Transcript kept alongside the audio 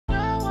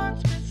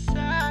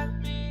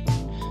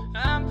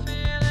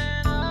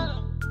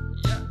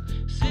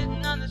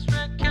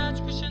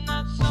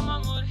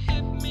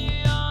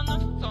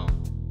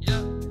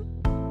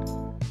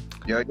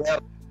Yo, yo.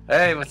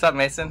 Hey, what's up,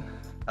 Mason?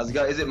 How's it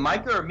going? Is it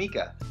Micah or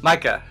Mika?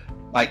 Micah.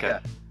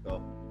 Micah.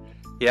 Cool.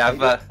 Yeah,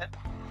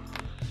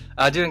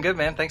 How you doing, doing good,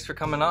 man. Thanks for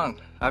coming on.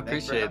 I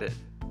appreciate it.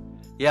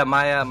 Yeah,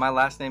 my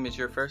last name is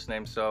your first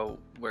name, so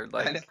we're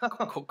like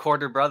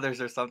quarter brothers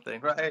or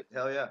something. Right.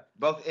 Hell yeah.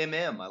 Both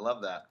MM. I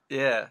love that.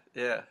 Yeah.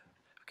 We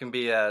can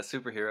be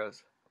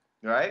superheroes.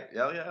 Right?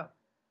 Hell yeah.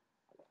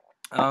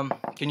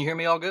 Can you hear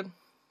me all good?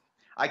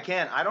 I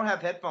can. I don't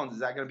have headphones. Is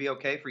that going to be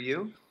okay for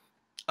you?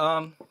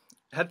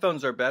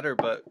 Headphones are better,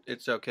 but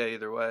it's okay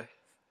either way.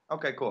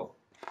 Okay, cool.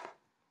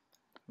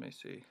 Let me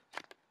see.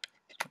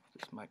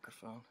 This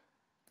microphone.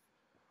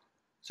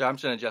 So I'm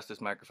just gonna adjust this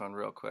microphone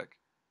real quick,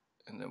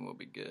 and then we'll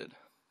be good.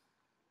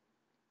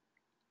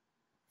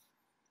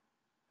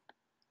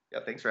 Yeah,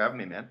 thanks for having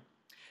me, man.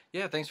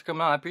 Yeah, thanks for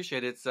coming on. I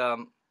appreciate it.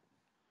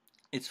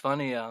 It's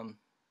funny. I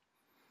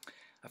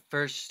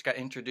first got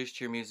introduced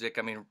to your music.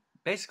 I mean,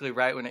 basically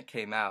right when it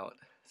came out.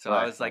 So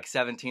I was like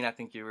 17. I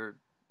think you were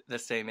the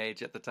same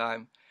age at the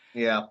time.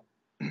 Yeah.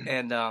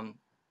 And I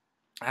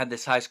had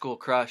this high school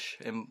crush,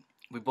 and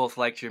we both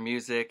liked your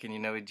music, and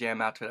we'd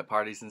jam out to it at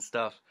parties and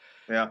stuff.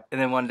 Yeah. And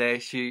then one day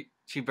she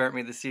burnt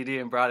me the CD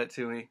and brought it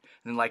to me. And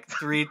then like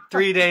three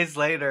days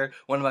later,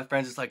 one of my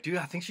friends was like, "Dude,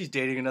 I think she's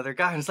dating another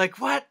guy." And it's like,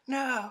 "What?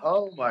 No."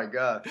 Oh my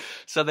God.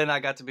 So then I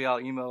got to be all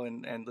emo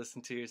and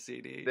listen to your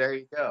CD. There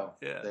you go.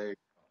 Yeah. There you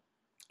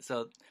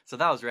go. So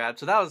that was rad.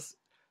 So that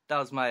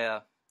was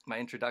my my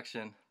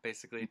introduction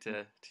basically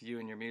to you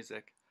and your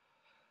music.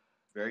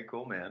 Very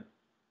cool, man.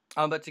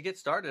 But to get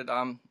started,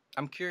 I'm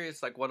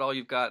curious, like, what all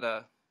you've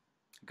got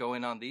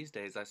going on these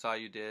days. I saw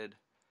you did,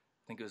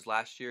 I think it was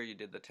last year, you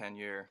did the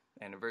 10-year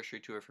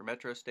anniversary tour for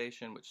Metro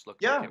Station, which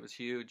looked like it was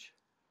huge.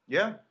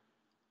 Yeah.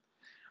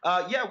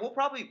 Yeah, we'll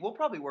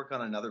probably work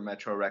on another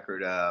Metro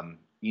record,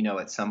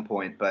 at some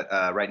point. But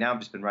right now, I've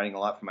just been writing a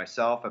lot for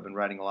myself. I've been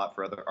writing a lot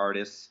for other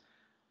artists.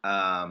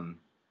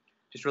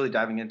 Just really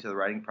diving into the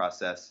writing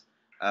process.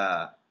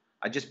 I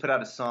just put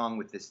out a song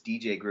with this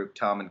DJ group,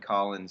 Tom and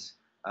Collins.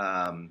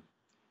 And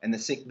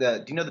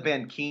do you know the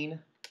band Keen?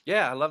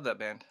 Yeah, I love that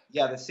band.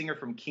 Yeah, the singer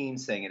from Keen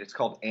sang it. It's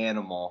called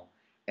Animal,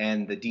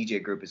 and the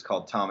DJ group is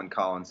called Tom and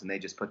Collins, and they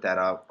just put that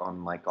out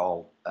on like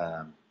all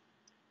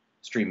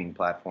streaming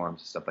platforms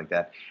and stuff like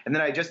that. And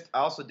then I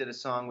also did a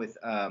song with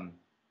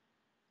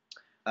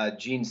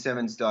Gene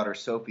Simmons' daughter,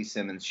 Sophie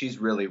Simmons. She's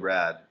really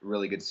rad,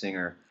 really good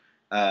singer,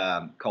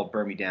 called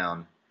Burn Me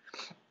Down,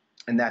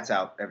 and that's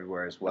out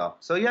everywhere as well.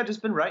 So yeah,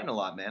 just been writing a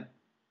lot, man.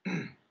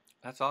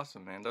 That's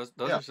awesome, man. Those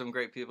are some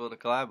great people to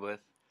collab with.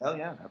 Hell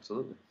yeah,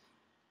 absolutely.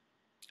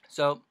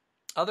 So,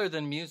 other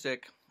than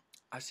music,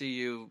 I see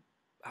you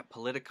at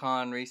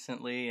Politicon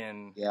recently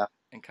and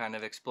kind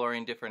of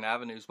exploring different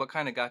avenues. What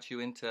kind of got you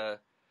into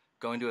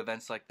going to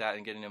events like that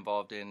and getting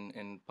involved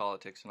in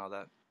politics and all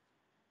that?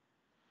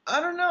 I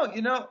don't know.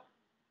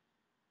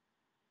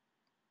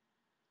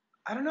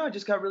 I don't know. I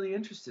just got really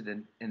interested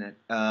in it.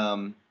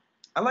 I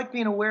like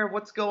being aware of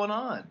what's going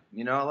on.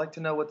 I like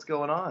to know what's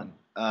going on.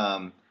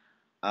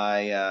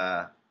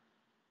 I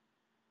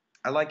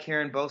like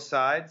hearing both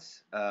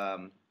sides.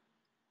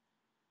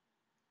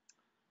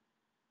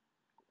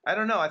 I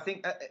don't know. I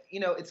think,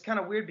 it's kind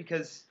of weird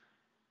because,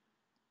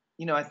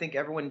 I think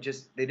everyone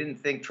they didn't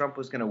think Trump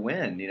was going to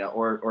win,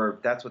 or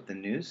that's what the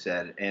news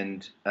said.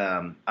 And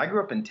I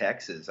grew up in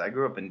Texas. I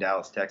grew up in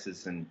Dallas,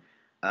 Texas. And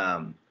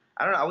I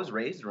don't know. I was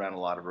raised around a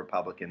lot of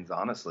Republicans,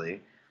 honestly.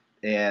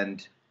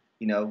 And,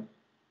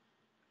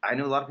 I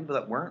knew a lot of people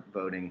that weren't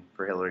voting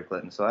for Hillary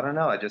Clinton. So I don't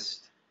know. I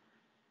just,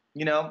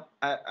 I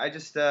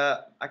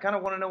kind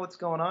of want to know what's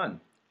going on.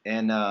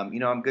 And,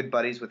 I'm good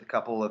buddies with a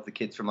couple of the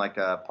kids from like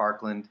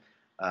Parkland.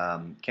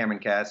 Cameron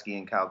Kasky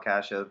and Kyle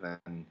Kashuv,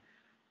 and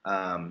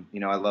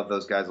I love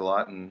those guys a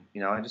lot, and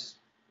I just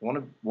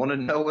want to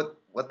know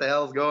what the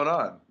hell's going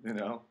on,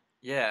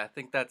 Yeah, I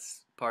think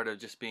that's part of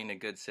just being a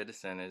good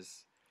citizen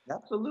is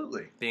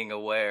absolutely being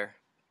aware.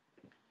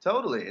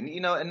 Totally, and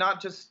and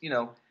not just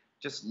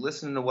just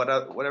listening to what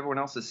everyone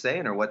else is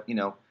saying or what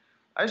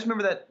I just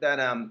remember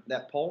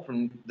that poll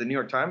from the New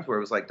York Times where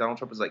it was like Donald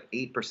Trump was like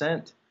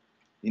 8%,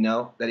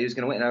 that he was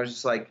going to win, and I was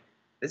just like,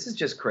 this is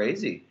just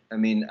crazy. I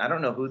mean, I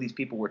don't know who these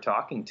people were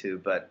talking to,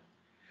 but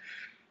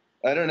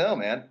I don't know,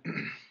 man.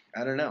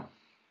 I don't know.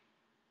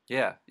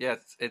 Yeah.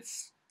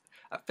 It's.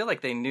 I feel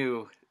like they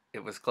knew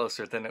it was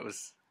closer than they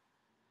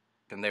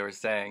were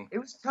saying. It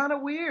was kind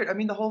of weird. I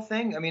mean, the whole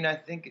thing. I mean, I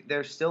think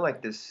there's still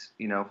like this,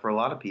 for a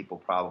lot of people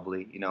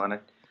probably, and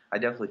I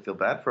definitely feel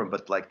bad for them.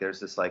 But like, there's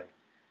this like,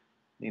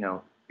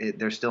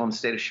 they're still in a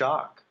state of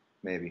shock,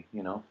 maybe,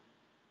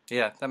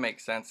 Yeah, that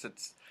makes sense.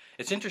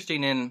 It's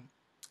interesting in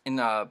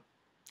the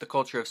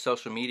culture of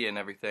social media and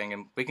everything,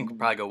 and we can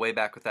probably go way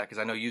back with that because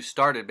I know you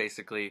started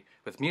basically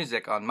with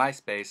music on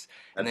MySpace,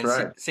 and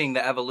then seeing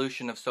the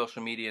evolution of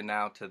social media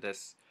now to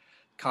this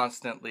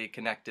constantly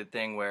connected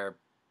thing where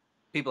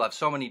people have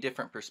so many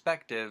different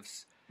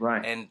perspectives,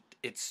 right? And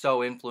it's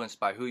so influenced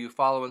by who you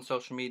follow on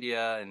social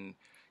media, and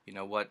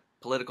what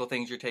political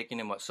things you're taking,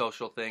 and what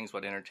social things,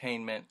 what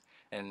entertainment,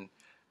 and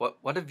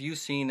what have you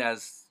seen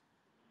as,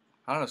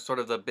 I don't know, sort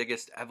of the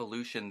biggest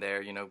evolution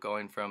there?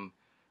 Going from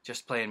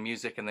just playing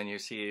music, and then you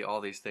see all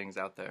these things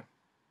out there.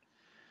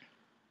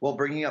 Well,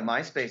 bringing up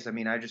MySpace, I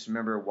mean, I just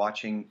remember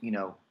watching,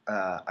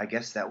 I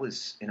guess that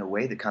was in a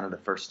way the kind of the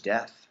first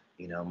death,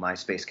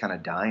 MySpace kind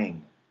of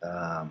dying,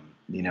 and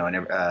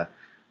I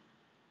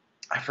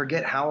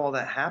forget how all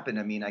that happened.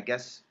 I mean, I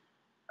guess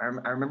I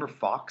remember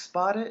Fox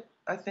bought it,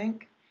 I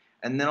think,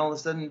 and then all of a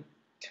sudden,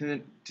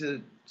 to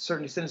a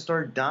certain extent, it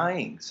started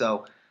dying.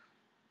 So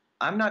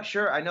I'm not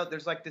sure. I know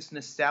there's like this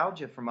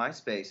nostalgia for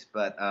MySpace,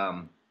 but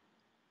I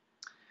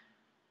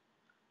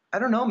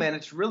don't know, man.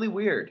 It's really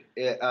weird.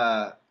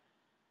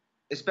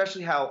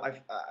 Especially how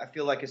I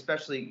feel like,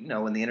 especially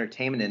in the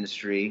entertainment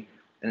industry,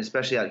 and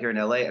especially out here in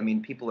LA. I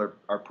mean, people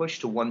are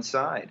pushed to one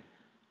side.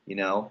 You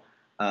know,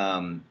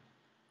 I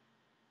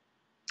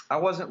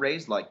wasn't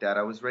raised like that.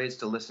 I was raised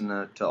to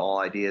listen to all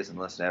ideas and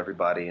listen to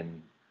everybody,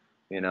 and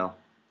you know,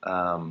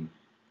 um,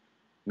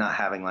 not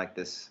having like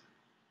this,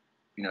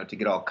 to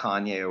get all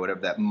Kanye or whatever,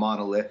 that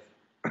monolith.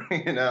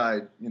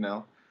 I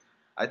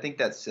think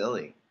that's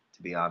silly,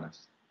 to be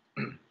honest.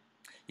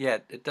 Yeah,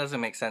 it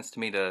doesn't make sense to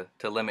me to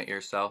limit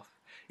yourself.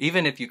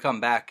 Even if you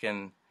come back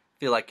and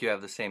feel like you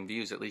have the same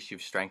views, at least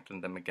you've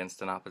strengthened them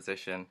against an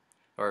opposition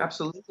or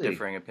Absolutely,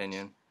 differing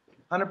opinion.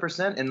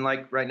 100%. And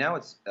like right now,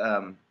 it's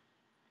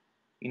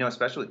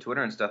especially with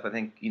Twitter and stuff. I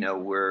think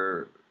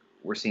we're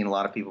seeing a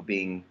lot of people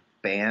being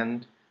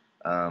banned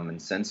and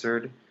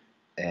censored,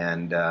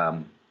 and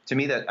to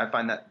me, that I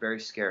find that very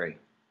scary.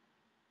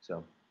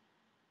 So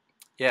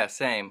Yeah,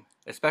 same.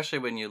 Especially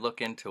when you look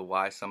into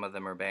why some of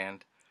them are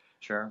banned.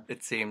 sure,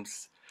 It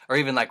seems, or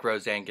even like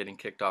Roseanne getting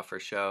kicked off her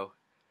show.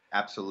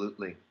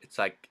 absolutely. It's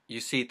like you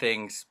see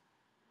things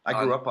I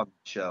grew on. up on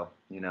the show.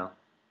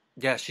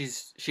 Yeah,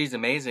 she's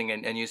amazing,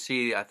 and you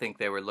see, I think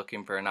they were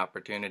looking for an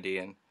opportunity,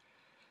 and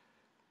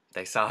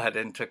they saw it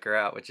and took her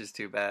out, which is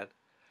too bad.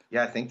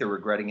 Yeah, I think they're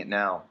regretting it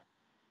now.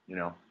 You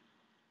know,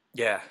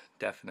 Yeah,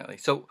 definitely.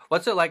 So,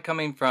 what's it like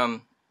coming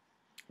from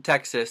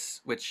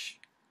Texas, which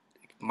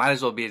might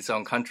as well be its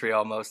own country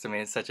almost? I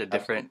mean, it's such a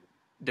different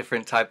absolutely,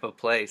 different type of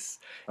place,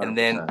 and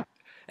 100%.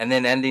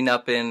 then ending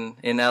up in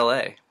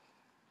LA.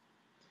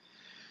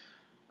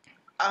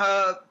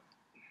 Uh,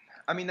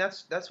 I mean,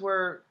 that's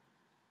where.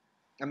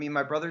 I mean,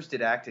 my brothers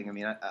did acting. I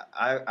mean,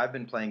 I've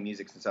been playing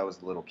music since I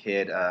was a little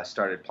kid.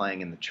 Started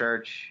playing in the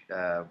church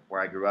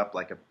where I grew up,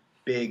 like a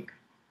big,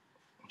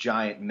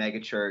 giant mega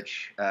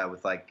church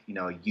with like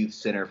a youth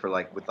center for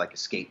like with like a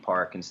skate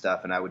park and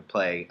stuff. And I would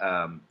play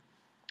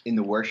in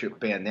the worship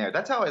band there.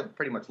 That's how I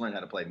pretty much learned how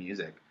to play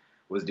music.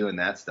 Was doing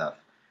that stuff.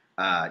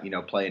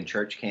 Playing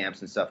church camps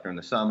and stuff during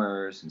the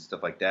summers and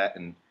stuff like that.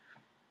 And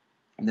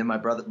then my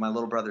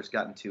little brothers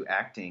got into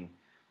acting,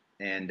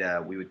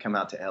 and we would come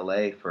out to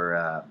LA for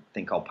a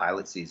thing called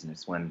pilot season.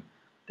 It's when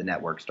the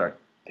networks start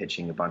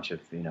pitching a bunch of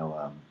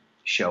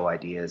show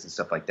ideas and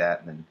stuff like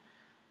that, and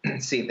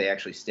then see if they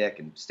actually stick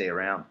and stay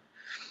around.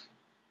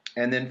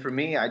 And then for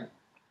me, I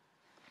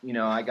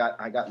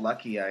got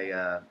lucky.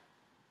 I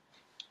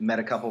met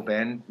a couple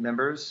band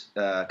members,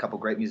 a couple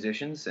great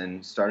musicians,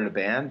 and started a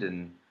band.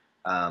 And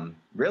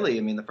really,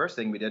 I mean, the first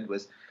thing we did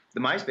was the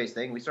MySpace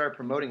thing. We started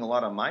promoting a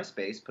lot on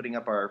MySpace, putting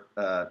up our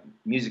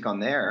music on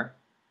there,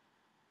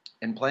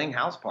 and playing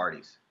house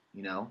parties,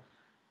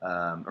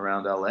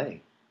 around LA.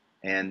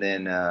 And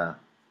then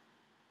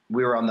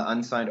we were on the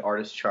unsigned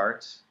artist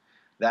charts.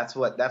 That's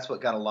what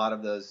got a lot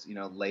of those,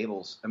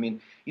 labels. I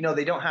mean,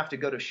 they don't have to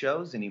go to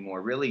shows anymore.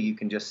 Really, you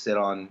can just sit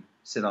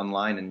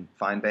online and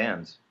find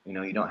bands.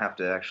 You don't have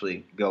to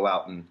actually go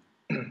out and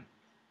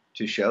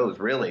to shows.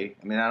 Really,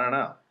 I mean, I don't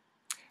know.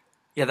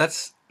 Yeah,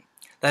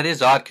 that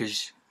is odd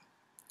because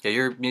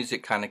your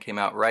music kind of came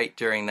out right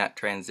during that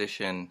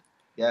transition.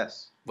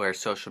 Yes. Where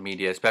social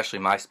media, especially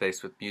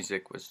MySpace with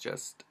music, was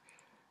just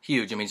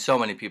huge. I mean, so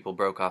many people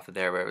broke off of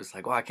there where it was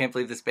like, wow, I can't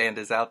believe this band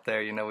is out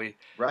there. We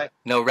Right.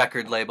 no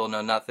record label,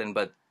 no nothing,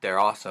 but they're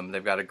awesome.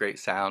 They've got a great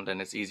sound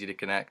and it's easy to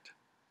connect.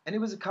 And it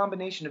was a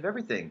combination of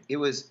everything. It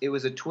was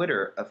a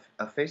Twitter,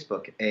 a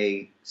Facebook,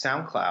 a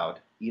SoundCloud.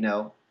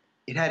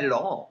 It had it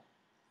all.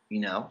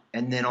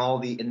 And then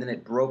and then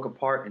it broke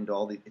apart into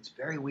all the. It's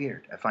very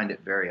weird. I find it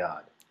very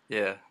odd.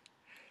 Yeah,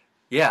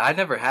 yeah. I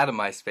never had a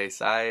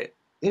MySpace.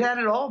 It had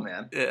it all,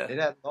 man. Yeah. It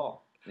had it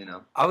all.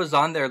 I was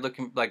on there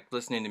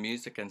listening to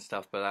music and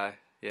stuff, but I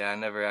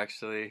never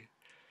actually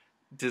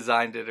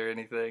designed it or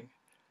anything.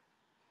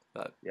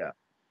 But yeah,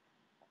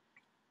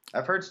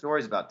 I've heard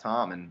stories about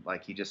Tom, and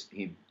like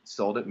he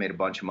sold it, made a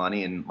bunch of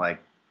money, and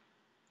like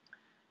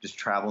just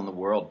traveling the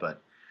world.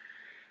 But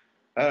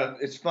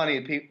it's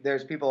funny.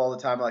 There's people all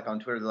the time, like on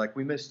Twitter, they're like,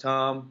 "We miss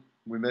Tom.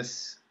 We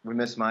miss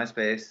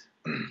MySpace."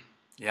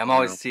 Yeah, I'm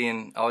always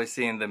seeing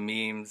the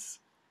memes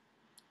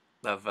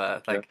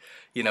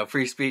of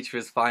free speech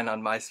was fine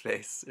on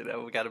MySpace.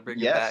 We got to bring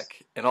it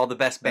back, and all the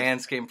best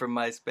bands came from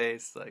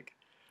MySpace. Like,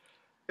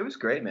 it was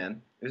great,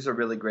 man. It was a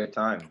really great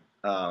time.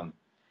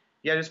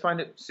 Yeah, I just find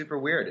it super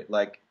weird.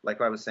 Like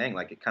I was saying,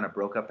 like it kind of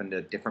broke up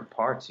into different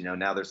parts.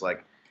 Now there's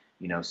like,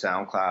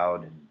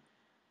 SoundCloud and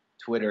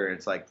Twitter. And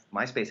it's like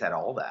MySpace had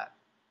all that.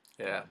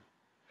 Yeah.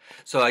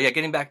 So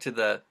getting back to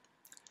the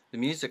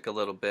music a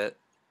little bit.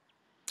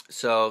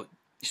 So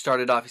you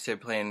started off, you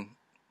said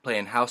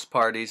playing house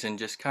parties and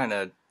just kind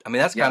of. I mean,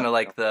 that's kind Yeah. of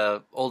like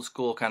the old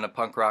school kind of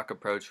punk rock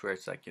approach, where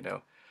it's like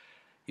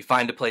you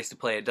find a place to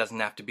play. It doesn't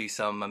have to be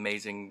some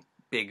amazing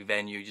big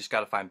venue. You just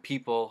got to find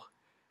people,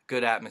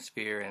 good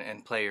atmosphere,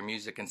 and play your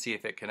music and see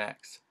if it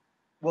connects.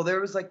 Well,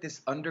 there was like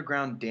this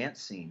underground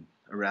dance scene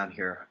around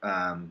here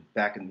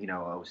back in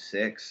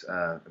 '06.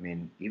 I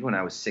mean, even when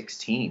I was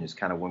 16 is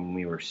kind of when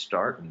we were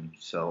starting.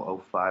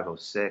 So '05,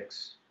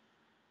 '06,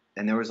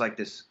 and there was like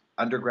this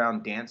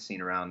underground dance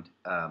scene around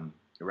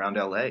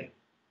LA,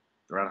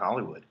 around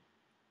Hollywood.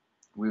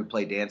 We would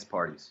play dance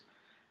parties,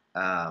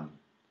 um,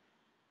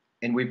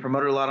 and we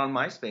promoted a lot on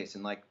MySpace.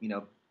 And like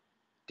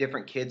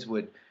different kids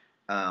would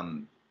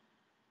um,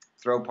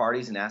 throw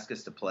parties and ask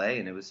us to play,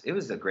 and it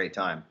was a great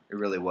time. It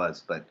really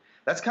was. But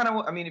that's kind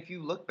of, I mean, if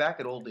you look back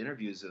at old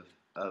interviews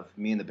of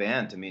me and the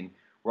band, I mean,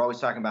 we're always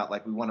talking about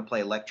like we want to play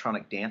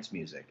electronic dance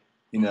music,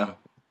 you know.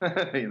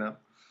 Mm.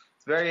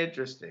 It's very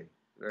interesting,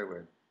 very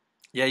weird.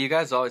 Yeah, you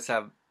guys always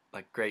have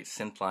like great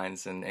synth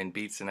lines and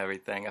beats and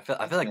everything. I feel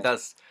like Yeah.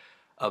 that's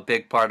a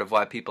big part of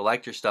why people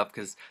liked your stuff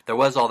because there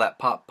was all that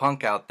pop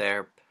punk out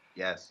there,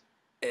 Yes.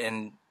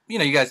 and you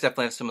guys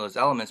definitely have some of those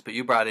elements, but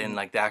you brought in Mhm.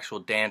 like the actual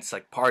dance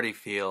like party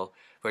feel,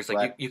 where it's like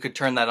Right. you could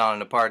turn that on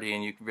in a party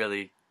and you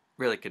really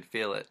could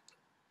feel it.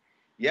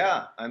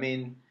 Yeah. I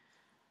mean,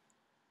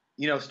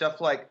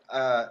 stuff like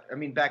I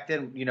mean, back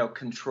then,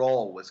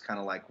 Control was kind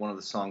of like one of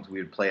the songs we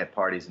would play at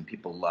parties, and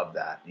people loved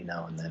that, and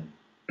then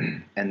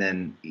and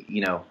then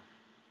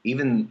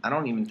even I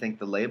don't even think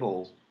the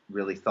label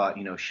really thought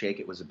Shake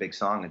It was a big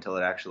song until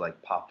it actually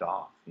like popped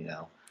off.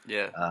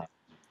 Yeah, Uh,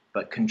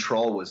 but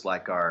Control was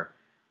like our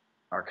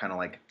kind of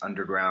like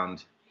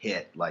underground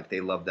hit. Like they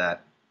loved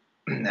that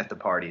at the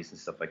parties and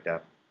stuff like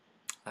that.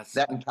 that's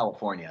That in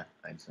California,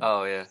 I'd say.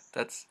 oh yeah,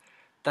 that's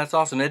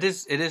awesome. It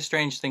is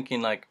strange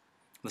thinking like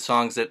the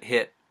songs that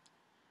hit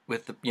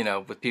with the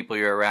with people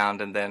you're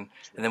around, and then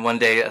one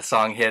day a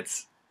song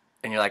hits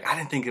and you're like, I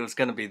didn't think it was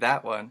gonna be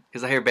that one,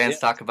 because I hear Yeah. bands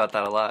talk about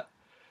that a lot.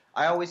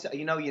 I always,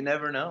 you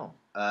never know.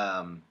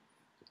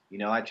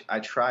 I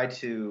try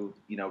to,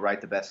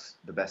 write the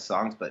best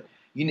songs, but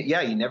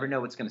yeah, you never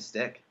know what's gonna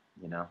stick.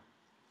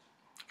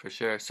 For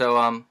sure.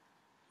 So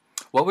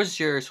what was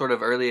your sort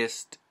of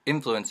earliest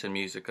influence in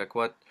music? Like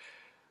what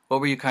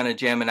were you kind of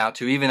jamming out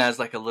to, even as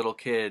like a little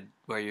kid,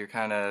 where you're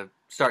kind of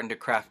starting to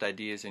craft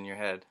ideas in your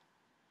head?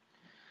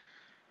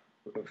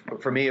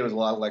 For me, it was a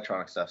lot of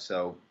electronic stuff.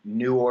 So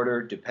New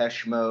Order,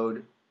 Depeche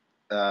Mode,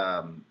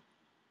 um,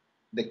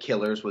 The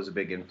Killers was a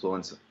big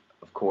influence,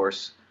 of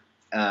course,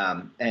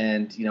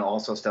 and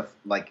also stuff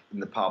like in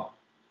the pop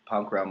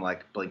punk realm,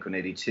 like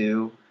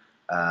Blink-182.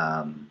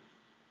 Um,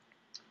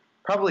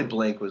 Probably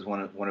Blink was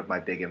one of my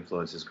big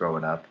influences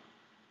growing up.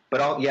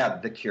 But yeah,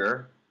 The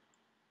Cure,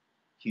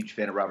 huge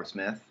fan of Robert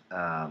Smith.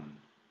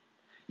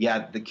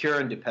 Yeah, The Cure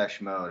and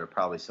Depeche Mode are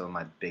probably some of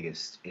my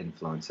biggest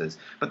influences.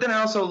 But then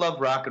I also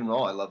love rock and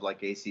roll. I love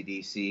like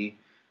AC/DC,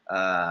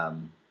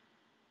 um,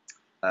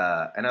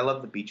 and I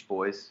love the Beach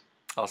Boys.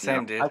 Oh, You know,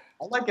 same, I, dude. I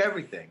like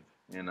everything.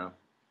 You know.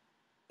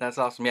 That's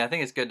awesome. Yeah, I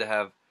think it's good to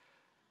have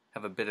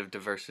a bit of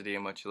diversity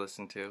in what you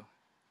listen to.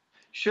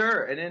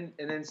 Sure, and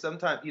then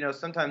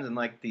sometimes in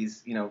like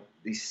these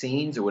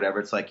scenes or whatever,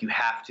 it's like you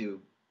have to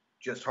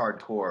just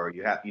hardcore, or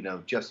you have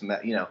just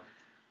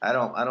I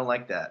don't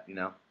like that.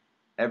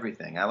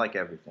 Everything. I like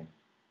everything.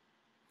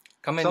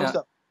 Come in, Some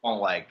stuff I don't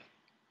like,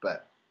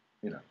 but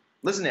you know,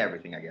 listen to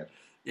everything, I guess.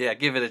 yeah,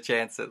 give it a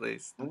chance at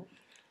least. Mhm.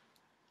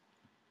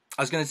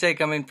 I was gonna say,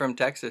 coming from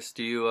Texas,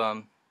 do you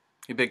a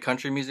big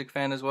country music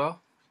fan as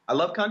well? I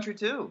love country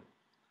too.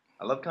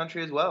 I love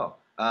country as well.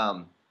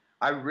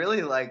 I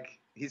really like.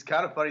 He's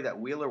kind of funny, that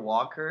Wheeler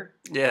Walker.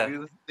 Yeah,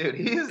 Dude,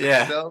 he is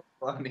yeah. so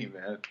funny,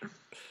 man.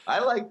 I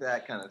like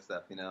that kind of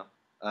stuff.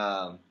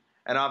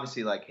 And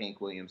obviously like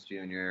Hank Williams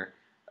Jr.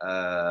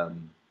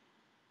 Um,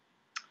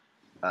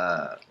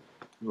 uh,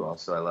 who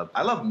else do I love?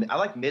 I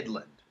like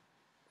Midland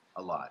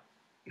a lot.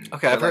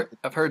 Okay, They're I've like heard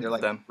I've heard they're of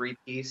like a them. three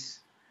piece.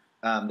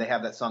 They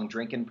have that song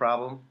 "Drinking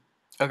Problem."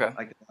 Okay.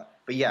 Like,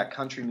 but yeah,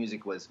 country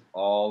music was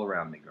all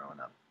around me growing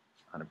up,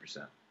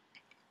 100%.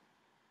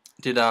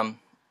 Did when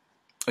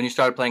you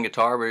started playing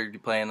guitar, were you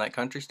playing like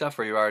country stuff,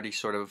 or you already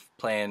sort of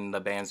playing the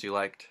bands you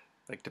liked,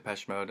 like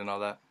Depeche Mode and all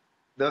that?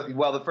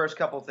 The first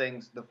couple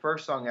things, the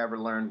first song I ever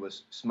learned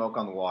was "Smoke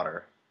on the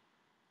Water."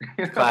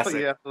 Classic.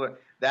 You have to learn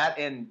that,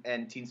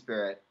 and Teen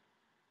Spirit,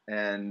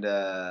 and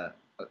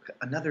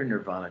another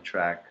Nirvana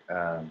track.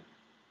 I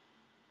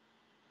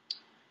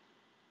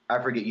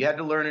forget. You had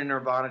to learn a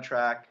Nirvana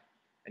track,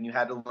 and you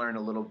had to learn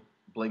a little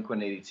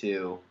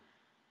Blink-182,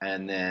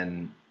 and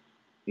then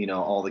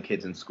all the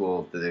kids in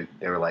school, they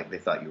were like, they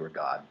thought you were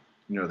God.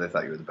 They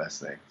thought you were the best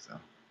thing. So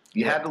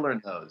you Yeah. had to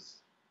learn those.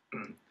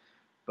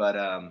 But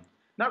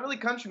not really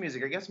country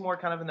music. I guess more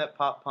kind of in that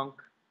pop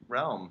punk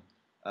realm.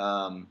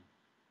 Um,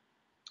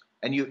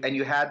 and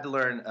you had to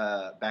learn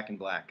 "Back in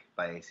Black"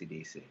 by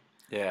AC/DC.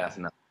 Yeah. That's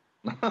enough.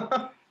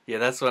 Yeah,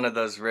 that's one of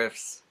those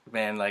riffs,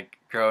 man. Like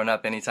growing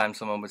up, anytime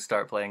someone would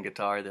start playing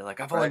guitar, they're like,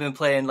 "I've only Right. been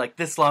playing like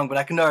this long, but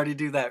I can already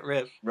do that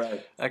riff."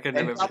 Right. I can And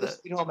remember probably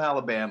that. Sweet Home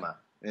Alabama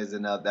is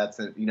another. That's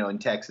a, in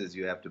Texas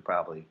you have to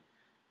probably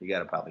you got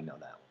to probably know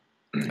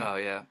that one. Oh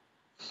yeah,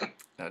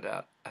 no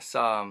doubt. I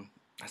saw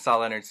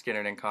Leonard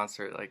Skinner in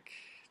concert like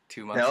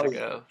 2 months Hell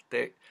yeah.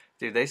 ago.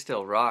 Dude, they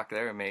still rock.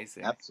 They're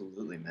amazing.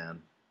 Absolutely,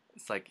 man.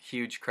 It's like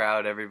huge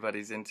crowd.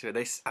 Everybody's into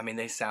it. I mean,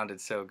 they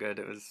sounded so good.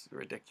 It was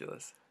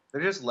ridiculous.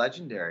 They're just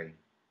legendary.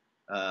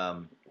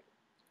 Um,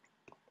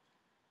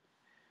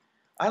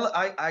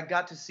 I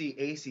got to see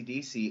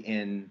AC/DC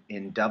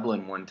in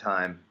Dublin one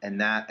time,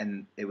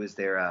 and it was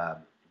their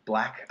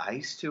Black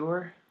Ice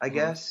tour, I Hmm.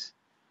 guess.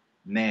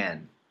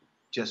 Man,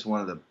 just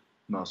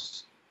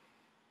most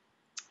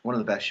one of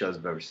the best shows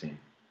I've ever seen.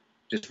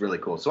 Just really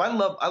cool. So I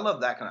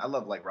love that I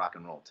love like rock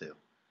and roll too.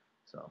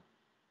 So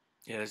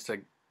Yeah, there's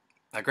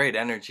a great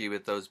energy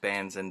with those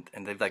bands, and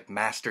they've like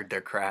mastered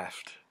their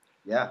craft.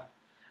 yeah,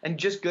 and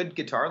just good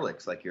guitar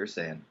licks, like you're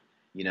saying.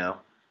 You know,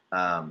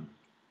 um,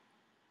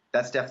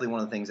 that's definitely one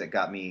of the things that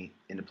got me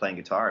into playing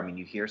guitar. I mean,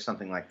 you hear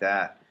something like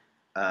that.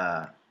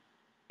 Uh,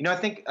 I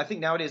think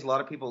nowadays a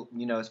lot of people,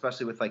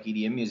 especially with like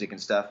EDM music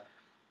and stuff,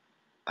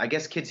 I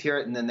guess kids hear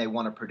it and then they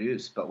want to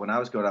produce. But when I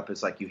was growing up,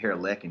 it's like you hear a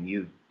lick and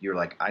you're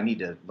like, I need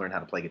to learn how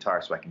to play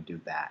guitar so I can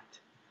do that.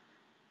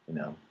 You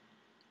know.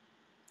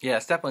 Yeah,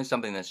 it's definitely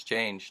something that's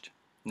changed.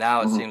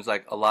 Now it Hmm. seems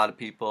like a lot of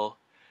people,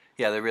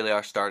 yeah, they really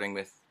are starting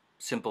with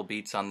simple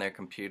beats on their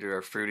computer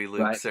or Fruity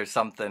Right. Loops or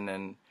something,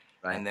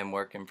 Right. and then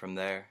working from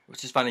there.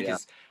 Which is funny Yeah.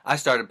 because I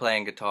started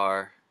playing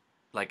guitar,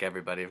 like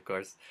everybody, of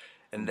course,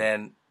 and Mhm.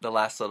 then the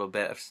last little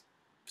bit, I've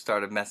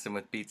started messing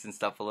with beats and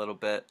stuff a little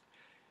bit,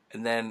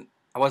 and then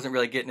I wasn't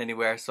really getting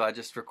anywhere, so I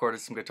just recorded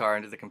some guitar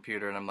into the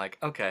computer, and I'm like,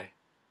 okay,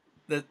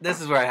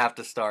 this is where I have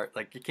to start.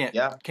 Like you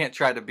Yeah. can't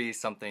try to be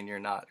something you're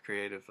not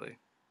creatively.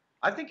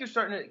 I think you're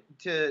starting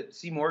to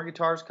see more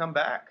guitars come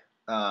back.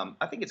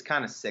 I think it's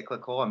kind of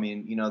cyclical. I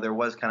mean, there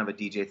was kind of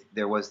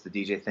there was the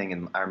DJ thing,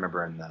 and I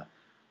remember in the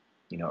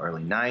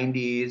early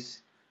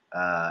 '90s,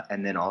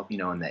 and then all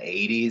in the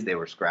 '80s they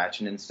were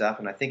scratching and stuff,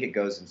 and I think it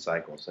goes in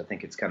cycles. I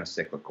think it's kind of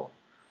cyclical.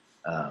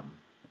 Um,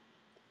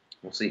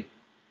 we'll see.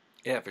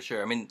 Yeah, for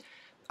sure. I mean,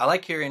 I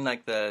like hearing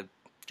like the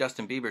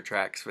Justin Bieber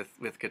tracks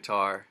with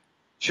guitar and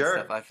stuff.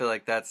 Sure, I feel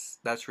like that's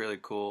really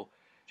cool.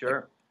 Like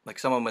sure. like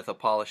someone with a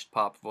polished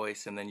pop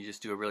voice and then you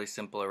just do a really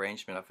simple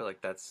arrangement. I feel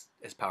like that's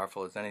as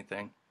powerful as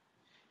anything.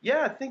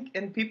 Yeah, I think,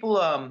 and people,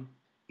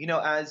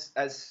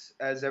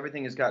 as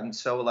everything has gotten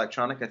so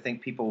electronic, I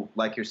think people,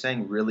 like you're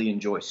saying, really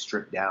enjoy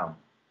stripped down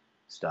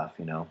stuff.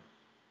 Yeah,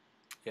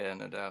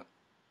 no doubt.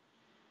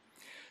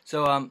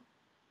 So I'm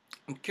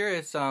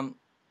curious, I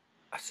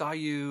saw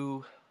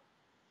you,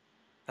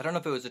 I don't know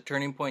if it was a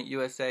Turning Point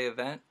USA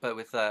event, but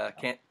with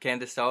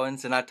Candace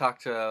Owens, and I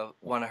talked to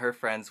one of her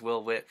friends,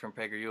 Will Witt from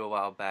PragerU a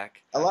while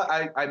back.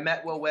 I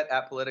met Will Wett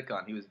at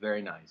Politicon. He was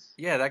very nice.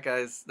 Yeah, that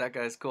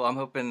guy's cool. I'm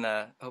hoping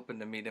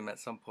to meet him at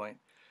some point.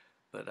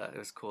 But it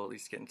was cool at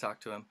least getting to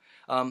talk to him.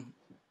 Um,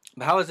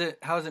 but how is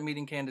it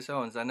meeting Candace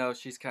Owens? I know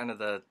she's kind of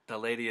the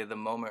lady of the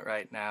moment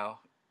right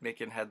now,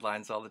 making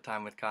headlines all the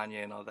time with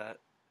Kanye and all that.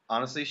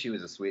 Honestly, she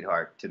was a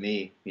sweetheart to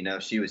me.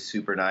 She was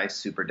super nice,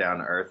 super down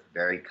to earth,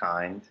 very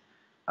kind,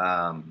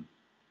 um,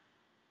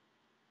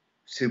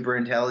 super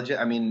intelligent.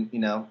 I mean,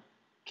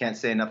 can't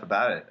say enough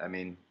about it. I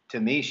mean,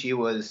 to me, she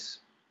was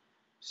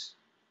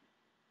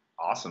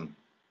awesome.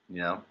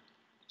 You know,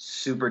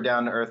 super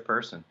down to earth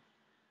person.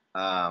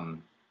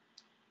 Um,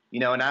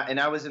 and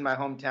I was in my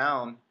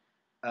hometown,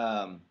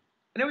 and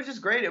it was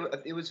just great.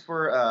 It was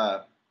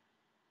for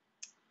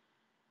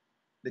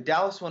the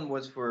Dallas one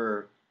was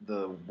for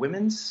the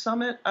women's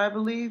summit, I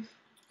believe.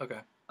 Okay.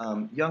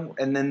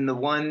 And then the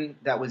one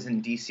that was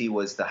in DC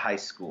was the high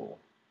school.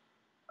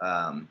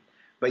 Um,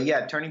 but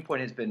yeah, Turning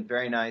Point has been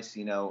very nice.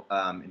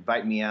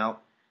 Inviting me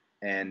out,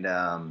 and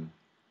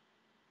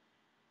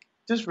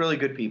just really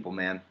good people,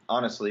 man.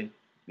 Honestly,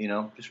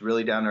 just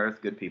really down to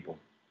earth, good people.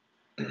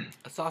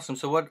 That's awesome.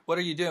 So what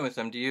are you doing with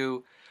them?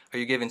 Are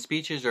you giving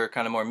speeches or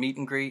kind of more meet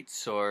and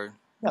greets or?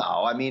 No,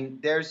 I mean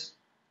there's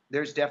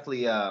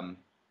definitely a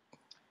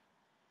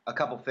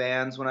couple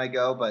fans when I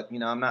go, but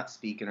I'm not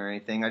speaking or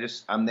anything.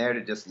 I'm there to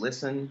just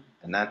listen,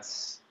 and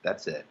that's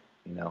it.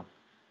 You know,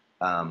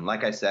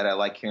 like I said, I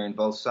like hearing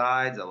both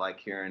sides. I like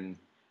hearing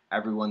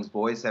everyone's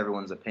voice,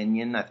 everyone's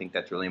opinion. I think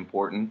that's really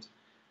important.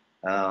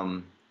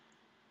 Um,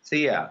 so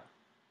yeah,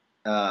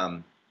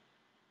 um,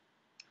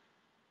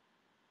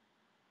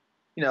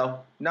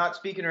 not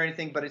speaking or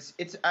anything, but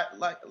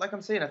like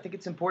I'm saying, I think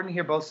it's important to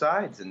hear both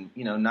sides, and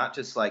not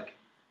just like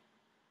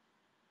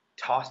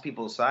toss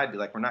people aside, be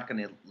like, we're not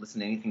going to listen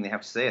to anything they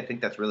have to say. I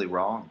think that's really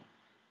wrong.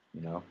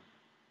 You know.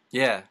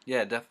 Yeah,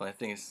 yeah, definitely. I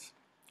think it's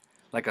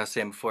like I was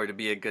saying before. To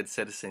be a good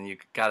citizen, you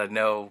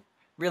gotta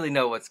really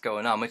know what's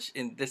going on, which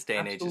in this day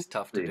and age is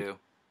tough to Absolutely. do.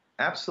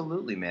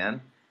 Absolutely,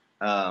 man.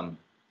 Um,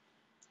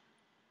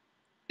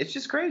 it's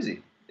just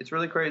crazy. It's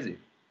really crazy.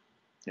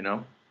 You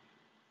know,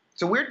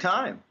 it's a weird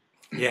time.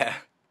 Yeah.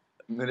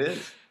 It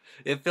is.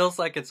 It feels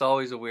like it's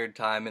always a weird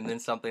time, and then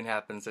something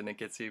happens and it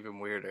gets even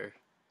weirder.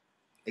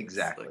 It's like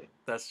Exactly.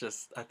 that's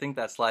just. I think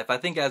that's life. I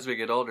think as we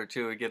get older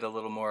too, we get a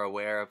little more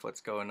aware of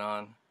what's going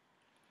on.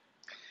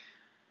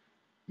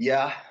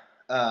 Yeah.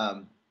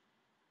 Um,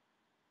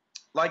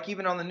 like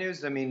even on the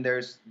news, I mean,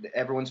 there's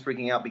everyone's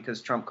freaking out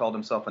because Trump called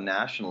himself a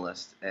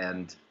nationalist,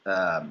 and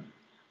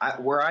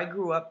where I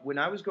grew up, when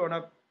I was growing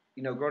up,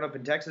 growing up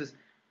in Texas,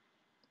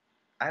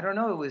 I don't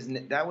know,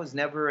 that was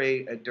never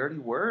a dirty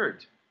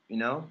word,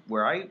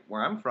 where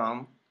I'm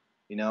from,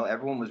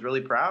 everyone was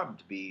really proud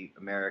to be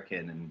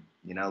American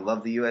and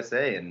love the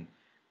USA, and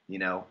you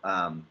know,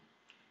 um,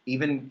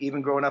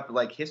 even growing up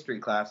like history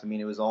class, I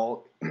mean, it was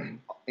all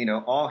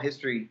all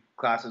history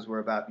classes were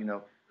about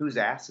whose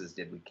asses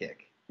did we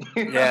kick.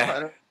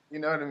 Yeah, You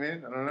know what I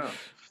mean? I don't know.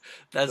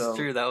 that's So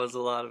true. That was a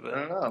lot of I it.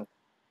 don't know.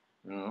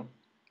 You know,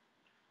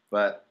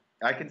 but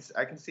I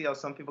can see how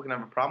some people can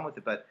have a problem with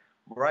it. But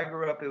where I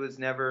grew up, it was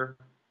never.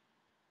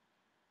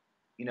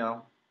 You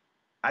know,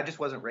 I just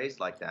wasn't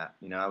raised like that.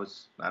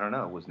 I don't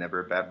know. It was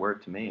never a bad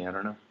word to me. I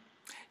don't know.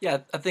 Yeah,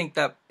 I think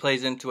that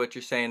plays into what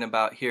you're saying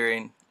about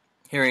hearing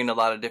a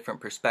lot of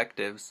different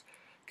perspectives,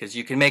 because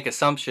you can make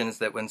assumptions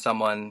that when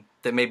someone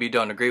that maybe you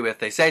don't agree with,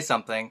 they say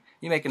something,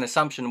 you make an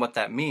assumption what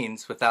that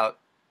means without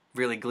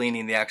really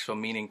gleaning the actual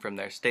meaning from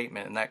their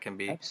statement, and that can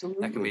be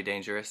Absolutely,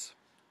 dangerous.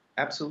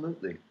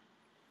 absolutely.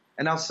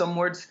 And now some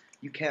words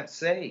you can't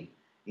say.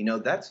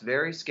 That's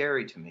very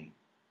scary to me.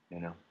 You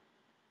know.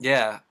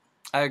 Yeah,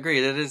 I agree.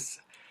 It is.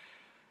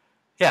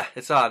 Yeah,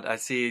 it's odd. I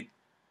see,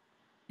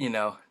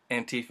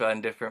 Antifa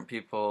and different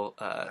people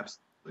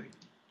Absolutely.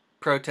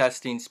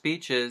 protesting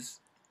speeches,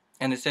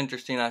 and it's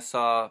interesting. I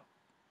saw,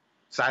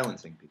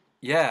 Silencing people.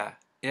 yeah,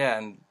 yeah,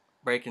 and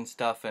breaking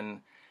stuff,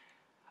 and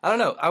I don't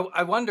know.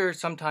 I wonder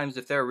sometimes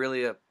if they're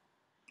really or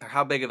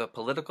how big of a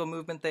political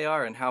movement they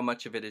are, and how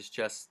much of it is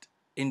just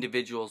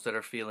individuals that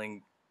are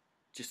feeling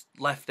just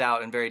left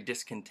out and very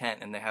discontent,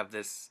 and they have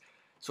this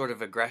sort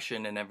of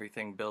aggression and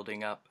everything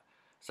building up.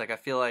 It's like I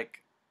feel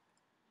like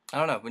I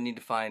don't know. We need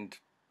to find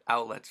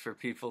outlets for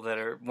people that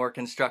are more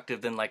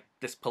constructive than like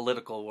this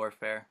political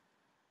warfare.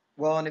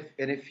 Well, and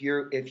if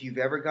you've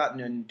ever gotten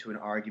into an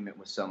argument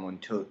with someone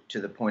to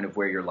the point of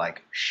where you're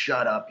like,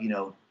 shut up,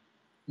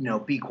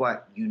 be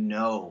quiet,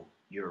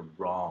 you're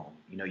wrong.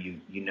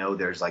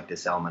 There's like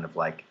this element of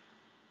like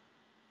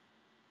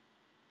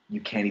you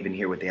can't even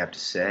hear what they have to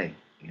say.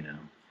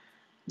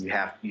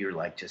 You're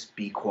like just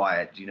be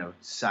quiet.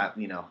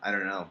 I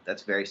don't know.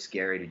 That's very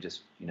scary to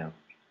just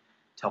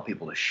tell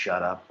people to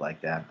shut up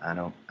like that. I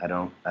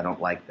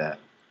don't like that.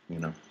 You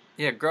know.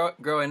 Yeah,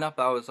 growing up,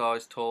 I was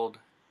always told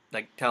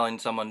like telling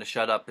someone to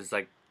shut up is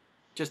like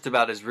just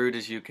about as rude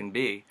as you can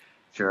be,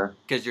 Sure.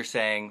 because you're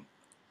saying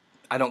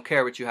I don't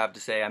care what you have to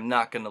say. I'm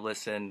not going to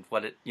listen.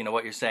 What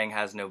you're saying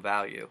has no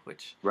value,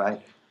 which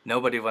Right.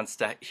 nobody wants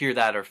to hear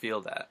that or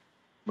feel that.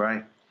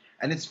 Right.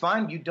 And it's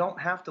fine. You don't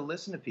have to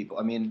listen to people.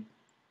 I mean,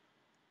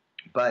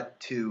 but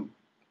to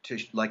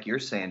like you're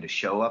saying, to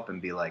show up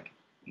and be like,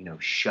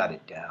 shut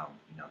it down,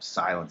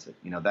 silence it.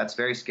 That's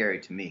very scary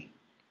to me.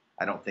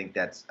 I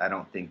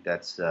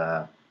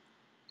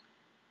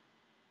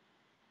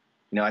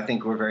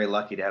think we're very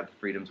lucky to have the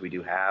freedoms we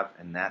do have,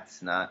 and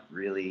that's not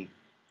really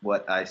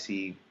what I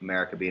see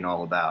America being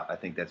all about. I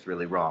think that's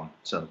really wrong.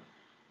 So,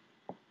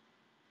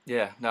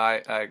 Yeah, no,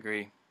 I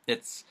agree.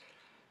 It's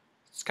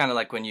kind of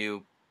like when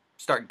you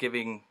start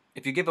giving,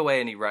 if you give away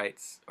any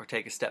rights or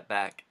take a step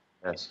back,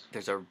 yes,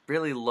 there's a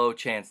really low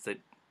chance that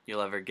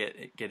you'll ever get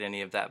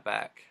any of that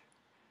back.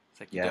 It's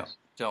like you don't yes.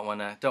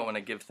 don't want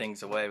to give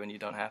things away when you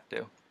don't have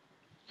to.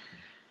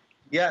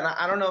 Yeah, and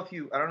I don't know if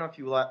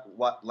you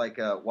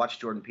watch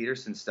Jordan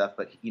Peterson stuff,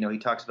 but he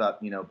talks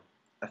about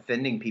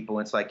offending people.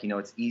 It's like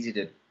it's easy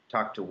to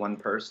talk to one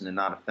person and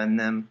not offend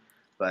them,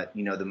 but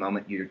the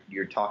moment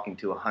you're talking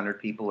to 100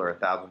 people or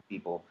 1,000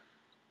 people,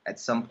 at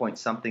some point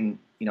something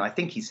I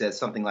think he says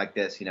something like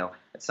this.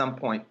 At some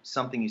point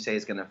something you say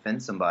is going to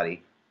offend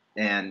somebody,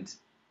 and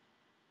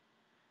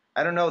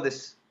I don't know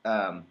this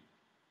kind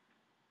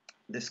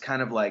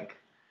of like.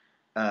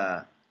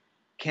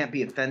 Can't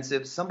be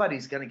offensive.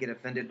 Somebody's going to get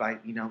offended by,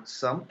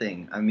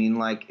 something. I mean,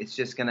 like, it's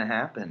just going to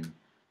happen.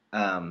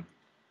 Um,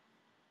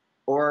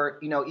 or,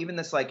 even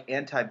this like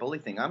anti-bully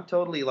thing. I'm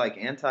totally like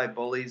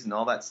anti-bullies and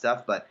all that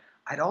stuff, but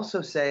I'd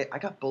also say I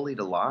got bullied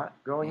a lot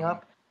growing Hmm.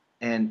 up,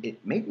 and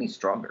it made me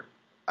stronger.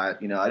 I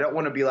don't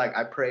want to be like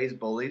I praise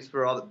bullies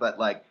for all that, but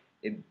like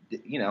it,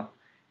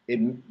 it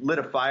lit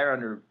a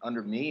fire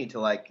under me to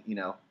like,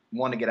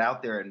 want to get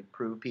out there and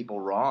prove people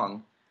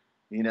wrong.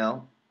 You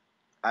know,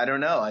 I don't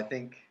know. I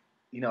think,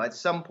 at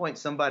some point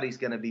somebody's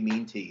going to be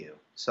mean to you.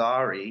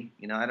 Sorry.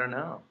 I don't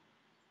know.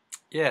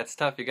 Yeah, it's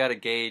tough. You got to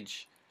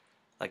gauge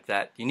like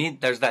that.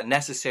 There's that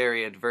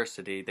necessary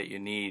adversity that you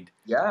need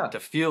Yeah. to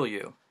fuel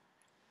you.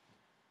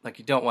 Like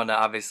you don't want to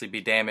obviously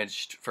be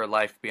damaged for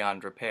life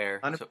beyond repair.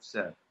 So,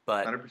 100%.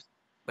 but 100%.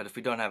 but if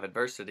we don't have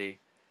adversity,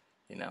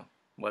 you know,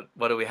 what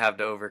do we have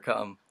to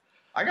overcome?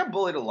 I got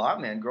bullied a lot,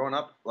 man, growing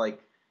up.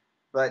 Like,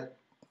 but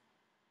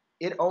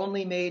it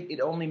only made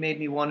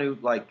me want to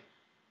like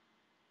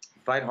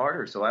fight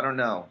harder. So I don't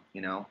know.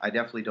 I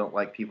definitely don't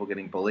like people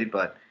getting bullied,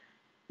 but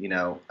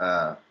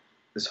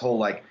this whole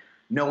like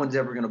no one's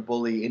ever gonna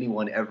bully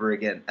anyone ever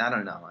again. I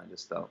don't know. I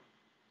just don't.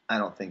 I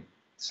don't think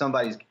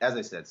somebody's, as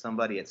I said,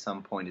 somebody at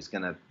some point is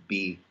gonna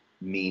be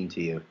mean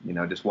to you.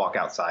 Just walk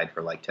outside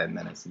for like 10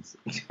 minutes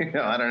and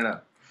I don't know.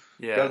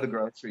 Go Yeah. to the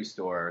grocery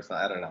store or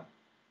something. I don't know.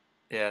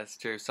 Yeah, it's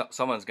true.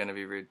 Someone's going to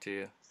be rude to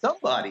you.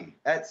 Somebody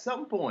at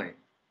some point,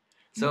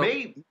 So,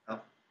 maybe.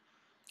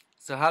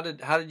 so how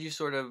did you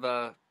sort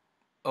of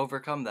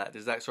overcome that?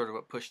 Is that sort of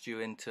what pushed you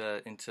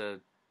into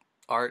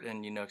art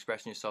and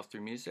expressing yourself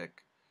through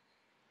music?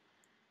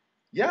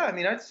 Yeah, I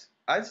mean,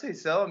 I'd say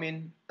so. I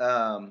mean,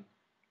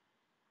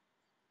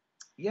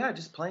 yeah,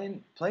 just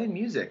playing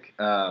music.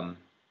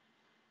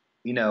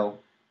 You know,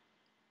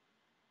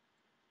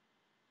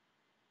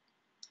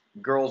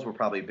 girls were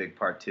probably a big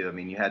part too. I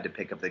mean, you had to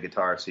pick up the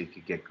guitar so you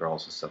could get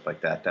girls and stuff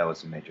like that. That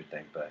was a major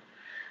thing. But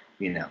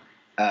you know,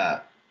 uh,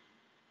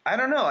 I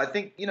don't know. I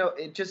think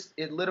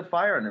it lit a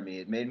fire under me.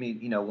 It made me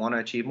want to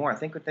achieve more. I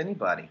think with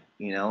anybody,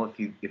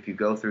 if you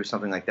go through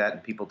something like that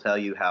and people tell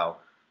you how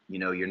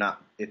you're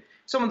not. If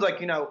someone's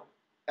like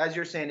as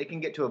you're saying, it can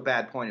get to a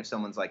bad point if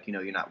someone's like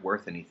you're not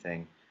worth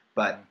anything.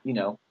 But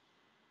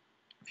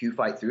if you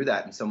fight through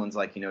that and someone's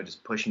like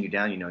just pushing you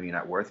down, you're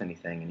not worth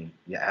anything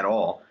at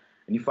all,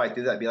 and you fight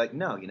through that, be like,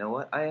 no, you know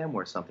what, I am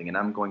worth something, and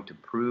I'm going to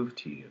prove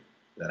to you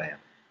that I am.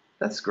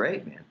 That's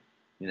great,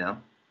 man.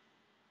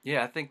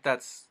 Yeah, I think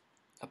that's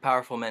a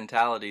powerful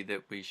mentality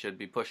that we should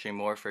be pushing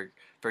more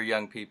for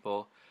young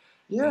people.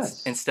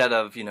 Yes. Instead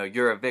of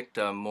you're a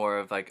victim, more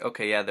of like,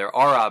 okay, yeah, there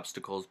are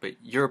obstacles, but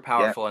you're Yeah.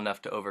 powerful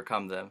enough to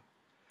overcome them.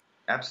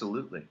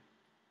 Absolutely.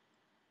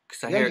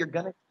 Because I Yeah,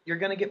 hear, you're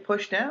gonna get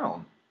pushed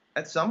down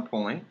at some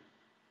point.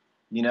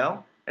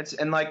 It's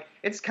and like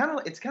it's kind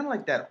of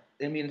like that.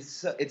 I mean,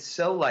 it's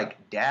so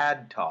like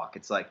dad talk.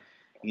 It's like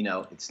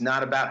it's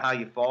not about how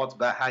you fall, it's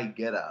about how you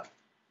get up.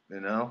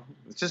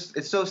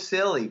 It's so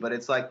silly, but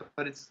it's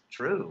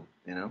true.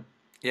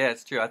 yeah,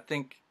 it's true. I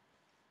think,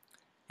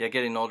 yeah,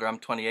 getting older. I'm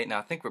 28 now.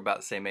 I think we're about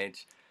the same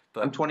age.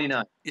 I'm But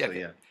 29, yeah, so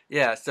yeah.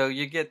 yeah. So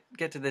you get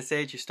to this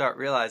age, you start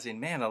realizing,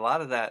 man, a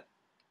lot of that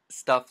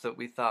stuff that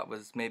we thought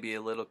was maybe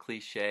a little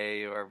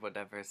cliche or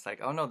whatever. It's like,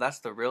 oh no, that's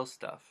the real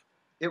stuff.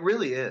 It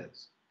really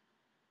is.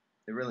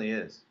 It really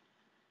is.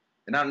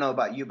 And I don't know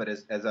about you, but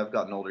as I've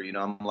gotten older,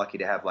 I'm lucky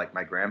to have like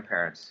my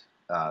grandparents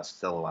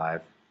still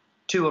alive,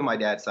 two on my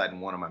dad's side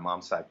and one on my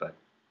mom's side, but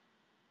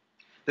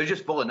they're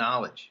just full of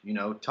knowledge.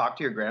 Talk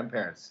to your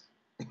grandparents.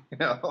 You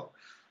know,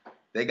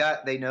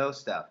 they know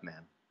stuff,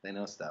 man. They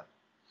know stuff.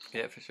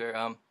 Yeah, for sure.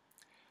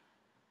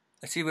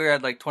 I see we're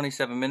at like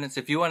 27 minutes.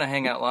 If you want to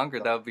hang out longer,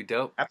 that would be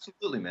dope.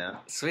 Absolutely, man.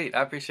 Sweet,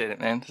 I appreciate it,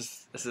 man.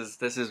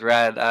 This is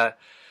rad.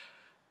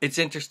 It's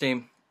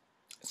interesting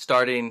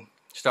starting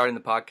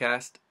the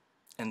podcast,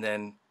 and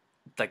then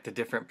like the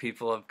different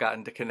people I've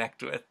gotten to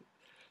connect with.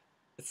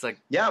 It's like,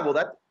 Yeah,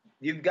 well,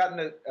 you've gotten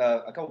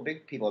a couple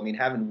big people. I mean,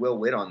 having Will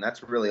Witt on,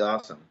 that's really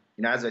awesome.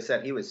 As I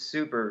said, he was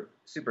super,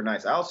 super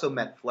nice. I also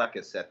met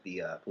Fleckus at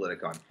the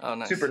Politicon. oh,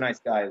 nice. Super nice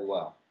guy as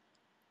well.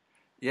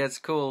 Yeah, it's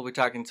cool. We're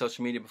talking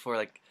social media before.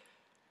 Like,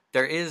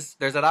 there's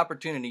that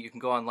opportunity. You can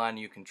go online and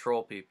you can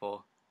troll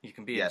people. You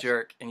can be a Yes.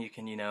 jerk, and you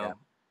can Yeah.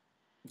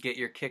 get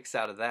your kicks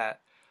out of that.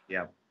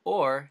 Yeah.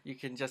 Or you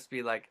can just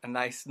be like a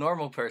nice,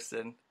 normal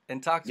person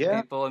and talk to Yeah.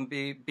 people and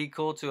be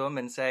cool to them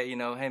and say,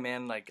 hey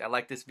man, like I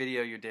like this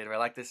video you did, or I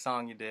like this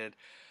song you did.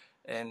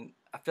 And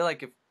I feel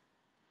like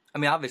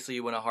obviously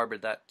you want to harbor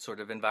that sort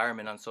of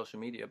environment on social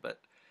media, but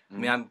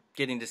I'm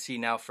getting to see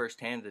now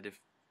firsthand that if you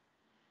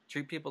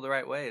treat people the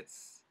right way,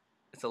 it's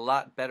a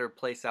lot better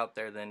place out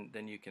there than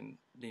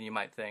you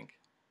might think.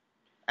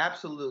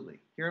 Absolutely.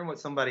 Hearing what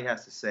somebody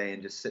has to say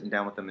and just sitting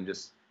down with them and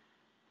just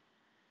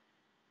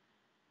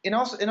and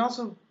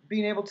also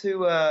being able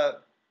to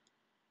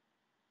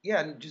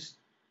and just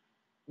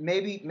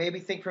maybe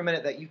think for a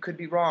minute that you could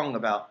be wrong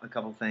about a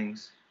couple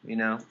things,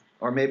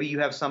 or maybe you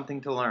have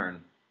something to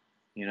learn,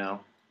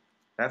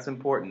 that's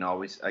important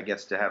always, I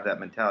guess, to have that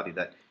mentality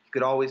that you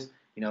could always,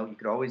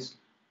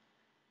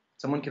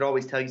 someone could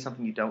always tell you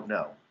something you don't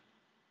know,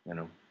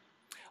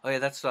 Oh yeah,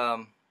 that's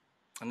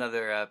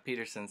another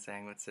Peterson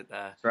saying. What's it?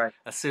 That's right.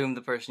 Assume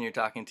the person you're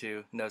talking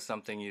to knows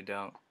something you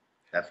don't.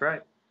 That's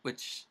right.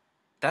 Which,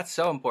 that's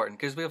so important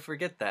because we'll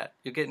forget that.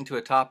 You'll get into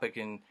a topic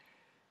and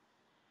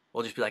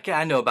we'll just be like, yeah,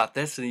 I know about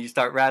this, and you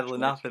start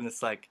rattling off, and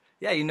it's like,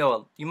 yeah, you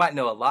might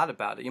know a lot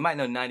about it. You might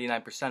know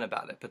 99%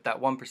 about it, but that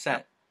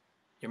 1%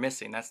 you're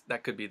missing.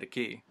 That could be the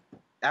key.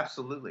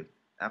 Absolutely.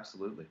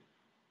 Absolutely.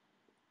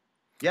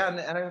 Yeah,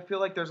 and I feel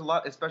like there's a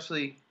lot,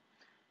 especially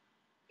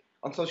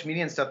on social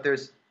media and stuff.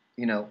 There's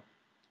a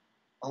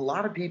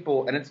lot of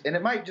people, and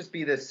it might just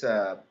be this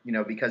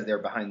because they're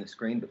behind the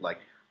screen, but like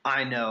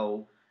I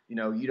know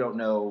you don't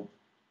know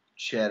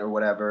shit or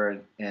whatever,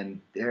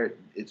 and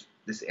it's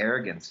this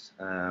arrogance.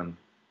 It's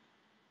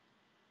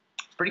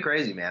pretty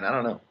crazy, man. I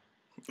don't know.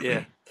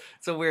 Yeah,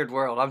 it's a weird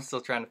world. I'm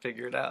still trying to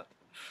figure it out.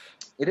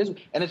 It is,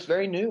 and it's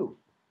very new.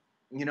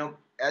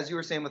 As you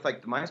were saying with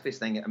like the MySpace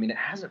thing, I mean, it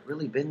hasn't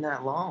really been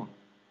that long.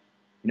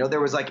 there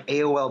was like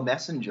AOL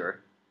Messenger,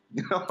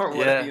 or what,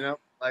 Yeah.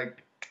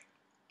 like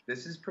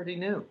this is pretty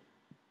new.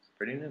 It's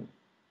pretty new.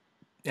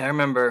 Yeah, I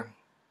remember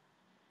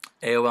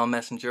AOL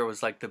Messenger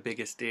was like the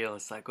biggest deal.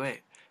 It's like,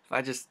 wait, if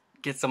I just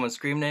get someone's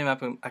screen name,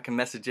 I can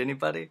message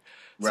anybody.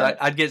 So Right.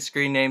 I'd get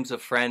screen names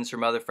of friends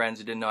from other friends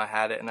who didn't know I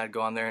had it, and I'd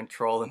go on there and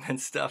troll them and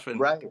stuff and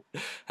Right.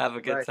 have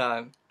a good Right.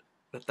 time.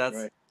 But that's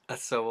Right.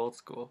 that's so old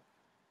school.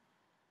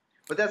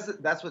 But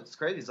that's what's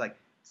crazy. It's like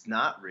it's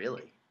not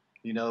really.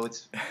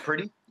 It's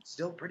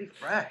still pretty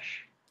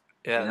fresh.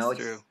 Yeah, that's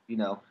true.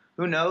 It's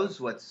who knows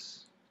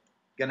what's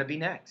gonna be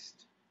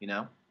next.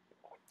 Yeah.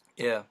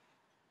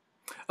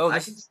 Oh, I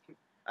can this.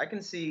 I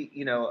can see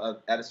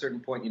at a certain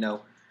point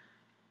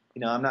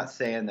I'm not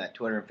saying that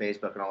Twitter and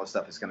Facebook and all this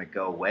stuff is going to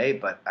go away,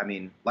 but I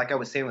mean, like I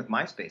was saying with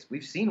MySpace,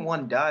 we've seen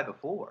one die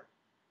before.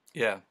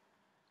 Yeah,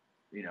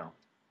 You know,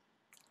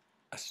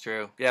 that's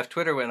true. Yeah, if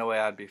Twitter went away,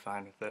 I'd be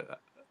fine with it.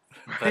 But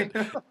right,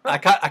 I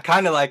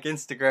kind of like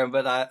Instagram,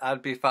 but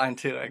I'd be fine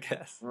too, I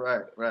guess.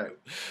 right, right.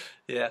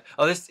 Yeah.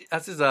 Oh, this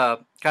is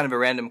a kind of a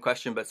random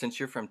question, but since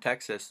you're from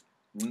Texas,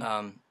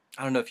 Mm.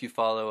 I don't know if you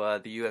follow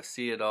the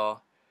UFC at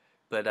all,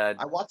 but I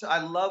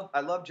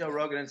love Joe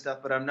Rogan and stuff,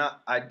 but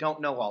I don't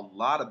know a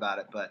lot about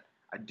it, but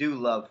I do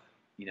love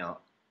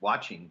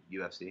watching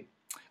UFC.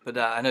 but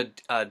I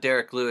know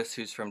Derek Lewis,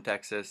 who's from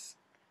Texas,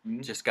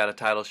 Mm. just got a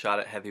title shot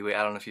at heavyweight.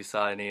 I don't know if you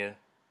saw I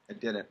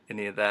didn't.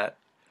 any of that.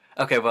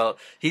 Okay, well,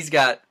 he's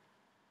got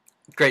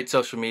great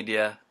social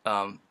media.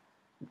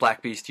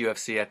 Black Beast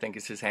UFC, I think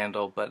is his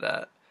handle.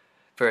 But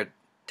for a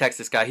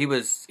Texas guy,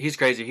 he's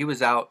crazy. He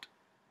was out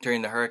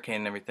during the hurricane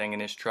and everything in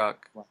his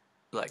truck, Wow.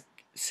 like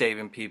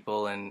saving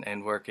people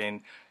and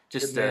working.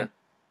 Just Good man.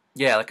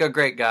 yeah, like a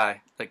great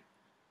guy, like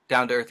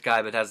down to earth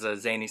guy, but has a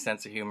zany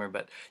sense of humor.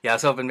 But yeah, I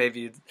was hoping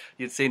maybe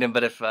you'd seen him.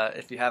 But if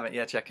you haven't,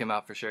 yeah, check him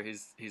out for sure.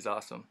 He's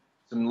awesome.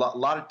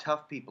 Lot of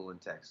tough people in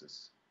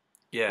Texas.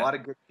 A Yeah, lot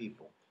of good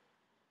people.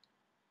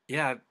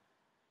 yeah.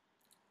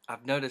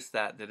 I've noticed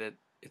that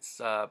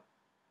it's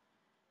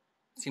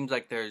seems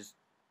like there's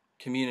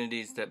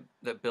communities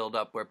that build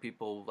up where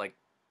people like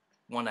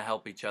want to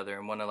help each other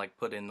and want to like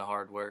put in the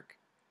hard work.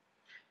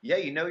 Yeah,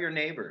 your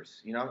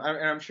neighbors. And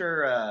I'm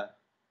sure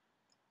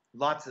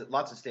lots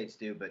of states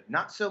do, but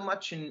not so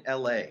much in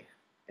LA.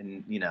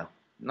 And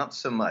not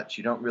so much.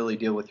 You don't really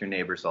deal with your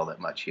neighbors all that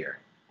much here.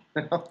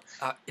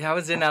 Yeah, I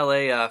was in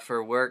LA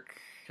for work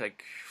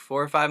like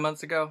 4 or 5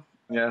 months ago,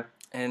 Yeah,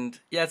 and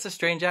yeah, it's a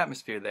strange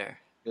atmosphere there.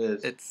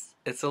 it is.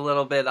 It's a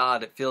little bit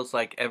odd. It feels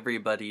like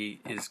everybody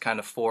is kind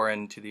of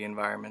foreign to the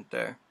environment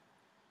there.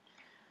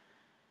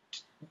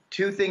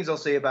 Two things I'll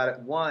say about it.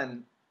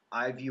 One,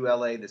 I view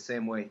LA the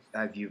same way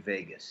I view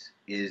Vegas.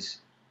 Is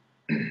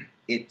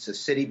it's a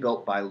city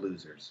built by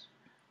losers.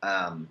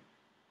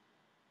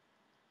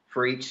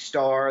 For each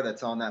star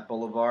that's on that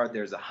boulevard,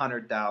 there's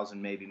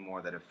 100,000, maybe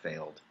more, that have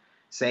failed.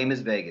 Same as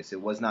Vegas.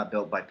 It was not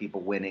built by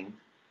people winning. It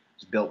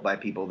was built by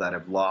people that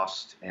have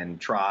lost and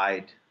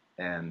tried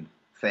and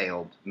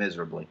failed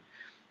miserably.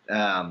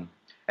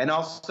 And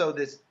also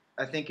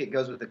I think it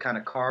goes with the kind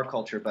of car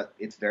culture, but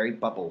it's very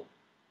bubble.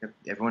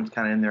 Everyone's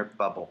kind of in their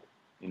bubble,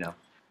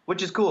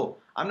 which is cool.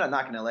 I'm not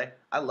knocking LA.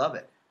 I love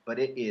it, but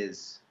it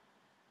is,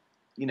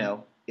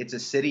 it's a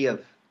city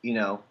of,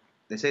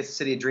 they say it's a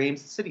city of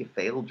dreams, it's a city of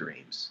failed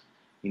dreams,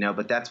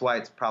 but that's why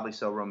it's probably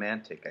so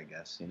romantic, I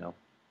guess,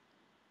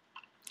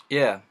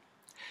 Yeah,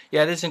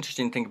 yeah, it is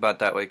interesting to think about it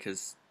that way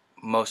because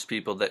most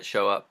people that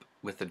show up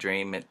with a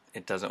dream,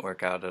 it doesn't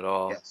work out at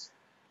all. Yes.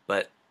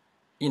 But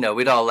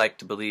we'd all like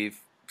to believe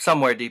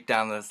somewhere deep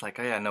down that it's like,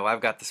 oh yeah, no, I've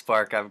got the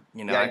spark.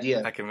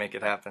 idea. I can make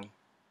it happen.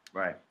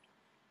 Right.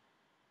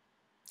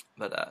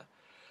 But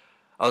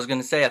I was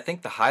gonna say, I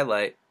think the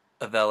highlight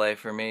of LA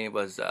for me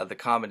was the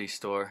Comedy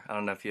Store. I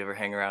don't know if you ever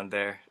hang around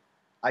there.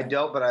 I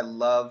don't, but I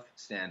love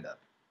stand-up.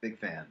 Big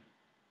fan.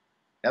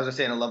 As I was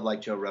saying, I love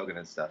like Joe Rogan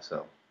and stuff,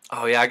 so.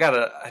 Oh yeah,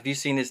 have you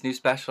seen his new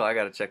special? I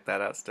gotta check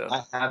that out still.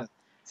 I haven't.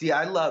 See,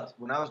 I loved,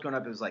 when I was growing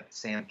up, it was like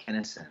Sam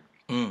Kinison.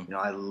 Mm.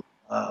 I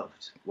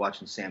loved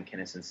watching Sam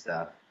Kinison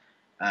stuff.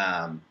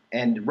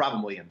 And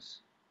Robin Williams.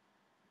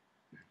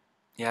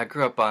 Yeah, I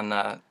grew up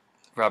on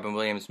Robin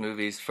Williams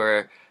movies.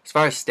 As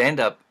far as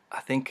stand-up,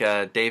 I think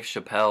Dave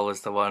Chappelle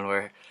was the one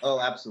where Oh,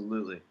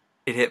 absolutely.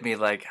 it hit me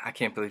like, I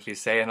can't believe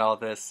he's saying all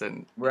this,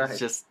 and Right. it's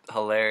just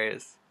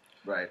hilarious.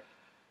 Right.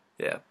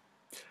 Yeah.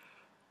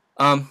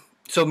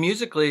 So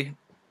musically,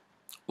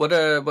 what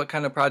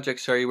kind of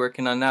projects are you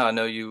working on now? I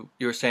know you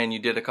were saying you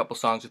did a couple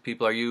songs with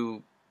people. Are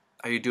you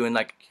doing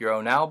like your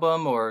own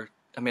album, or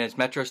I mean, is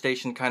Metro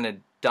Station kind of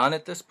done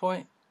at this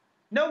point?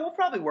 No, we'll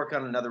probably work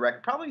on another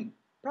record.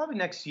 Probably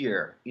next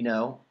year,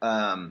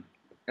 and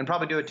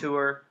probably do a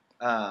tour.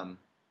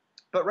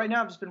 But right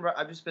now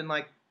I've just been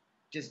like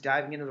just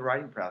diving into the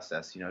writing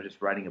process,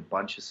 just writing a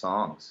bunch of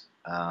songs.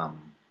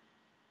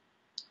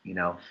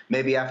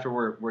 Maybe after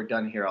we're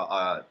done here,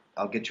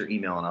 I'll get your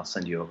email and I'll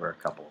send you over a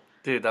couple.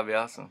 Dude, that'd be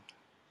awesome.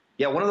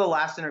 Yeah, one of the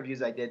last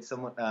interviews I did,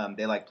 someone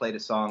they like played a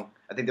song.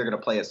 I think they're gonna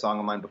play a song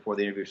of mine before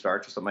the interview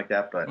starts or something like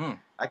that. But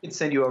I can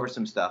send you over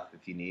some stuff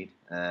if you need,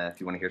 if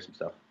you want to hear some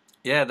stuff.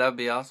 Yeah, that'd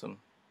be awesome.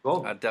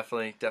 Cool. I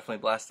definitely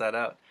blast that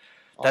out.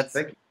 Awesome. That's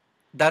Thank you.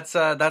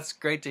 that's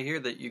great to hear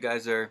that you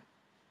guys are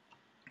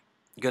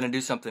going to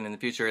do something in the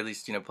future, at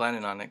least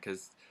planning on it.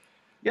 Because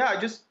Yeah,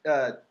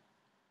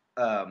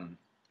 um,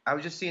 I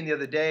was just seeing the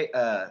other day,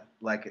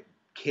 like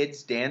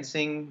kids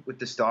dancing with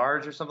the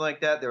stars or something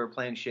like that. They were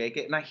playing "Shake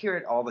It," and I hear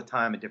it all the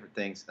time at different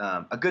things.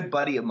 A good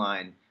buddy of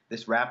mine,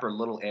 this rapper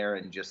Little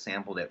Aaron, just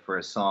sampled it for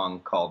a song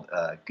called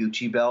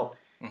 "Gucci Belt."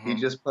 He hmm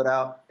just put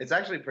out. It's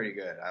actually pretty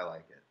good. I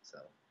like it. So,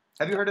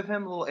 have you heard of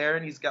him, Little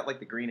Aaron? He's got like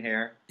the green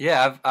hair.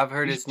 yeah, I've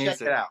heard You his should check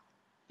it music. out.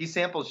 He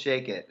sampled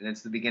 "Shake It," and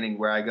it's the beginning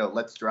where I go,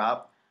 "Let's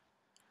drop,"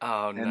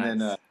 Oh, and then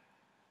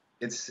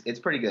nice. it's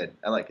pretty good.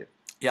 I like it.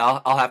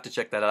 Yeah, I'll have to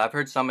check that out. I've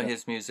heard some of Yeah.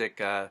 his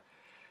music.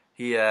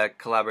 He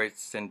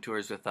collaborates and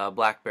tours with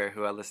Black Bear,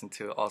 who I listen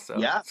to also.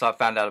 Yeah. So I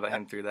found out about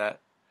him through that.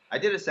 I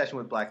did a session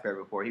with Black Bear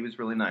before. He was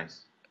really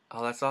nice.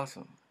 Oh, that's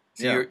awesome.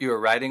 So Yeah. you were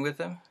writing with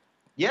him?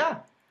 Yeah.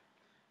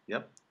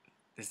 Yep.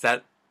 Is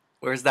that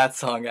where's that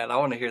song at? I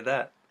want to hear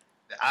that.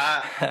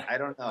 I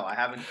don't know. I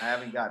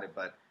haven't got it,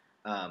 but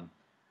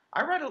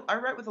I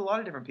write with a lot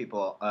of different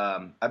people.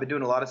 I've been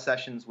doing a lot of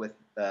sessions with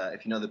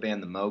if you know the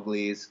band the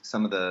Mowgli's,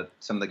 some of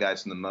the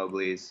guys from the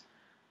Mowgli's.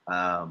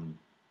 Um,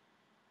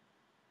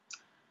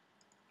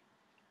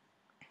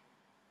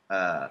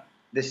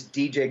 this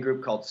DJ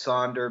group called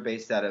Sonder,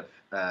 based out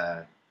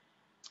of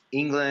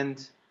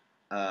England.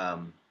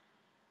 Um,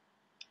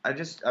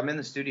 I'm in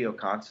the studio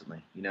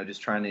constantly,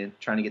 just trying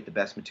to get the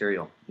best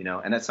material,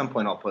 and at some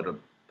point I'll put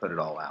it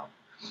all out.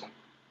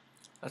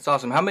 That's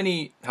awesome. How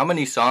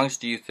many songs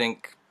do you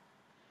think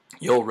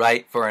you'll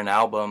write for an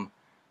album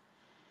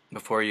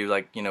before you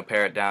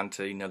pare it down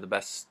to the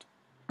best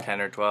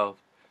 10 or 12?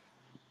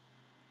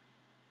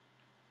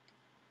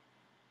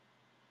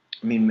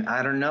 I mean,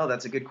 I don't know.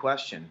 That's a good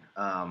question.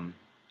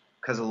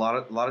 Because a lot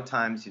of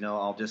times,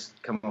 I'll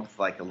just come up with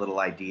like a little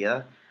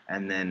idea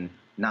and then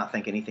not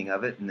think anything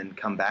of it, and then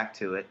come back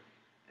to it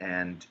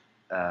and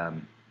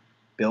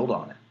build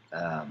on it.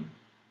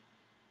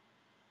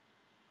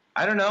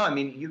 I don't know. I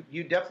mean,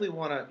 you definitely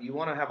want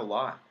to have a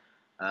lot,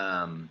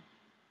 um,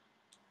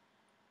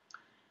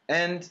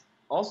 and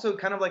also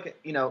kind of like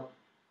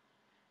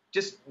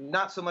just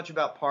not so much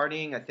about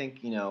partying. I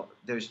think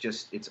there's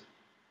just it's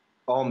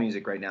all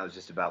music right now is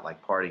just about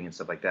like partying and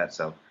stuff like that.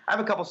 So I have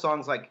a couple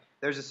songs, like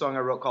there's a song I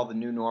wrote called "The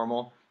New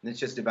Normal," and it's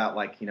just about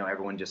like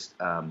everyone just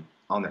on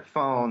their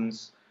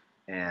phones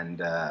and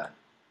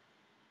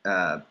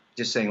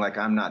just saying like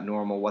I'm not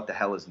normal. What the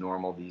hell is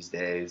normal these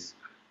days?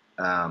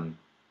 Um,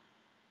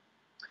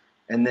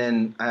 and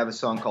then I have a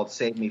song called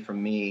 "Save Me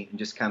From Me," and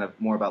just kind of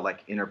more about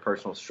like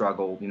interpersonal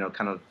struggle.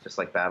 Kind of just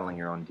like battling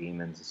your own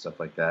demons and stuff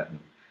like that. And,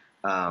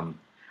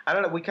 I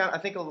don't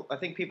know. I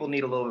think people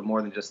need a little bit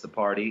more than just the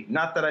party.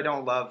 Not that I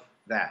don't love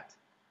that.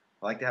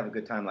 I like to have a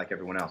good time like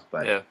everyone else,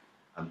 but Yeah.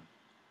 um,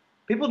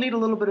 people need a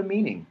little bit of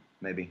meaning,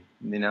 maybe.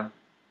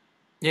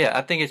 Yeah,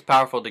 I think it's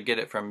powerful to get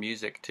it from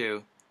music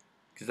too,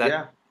 because that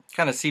Yeah,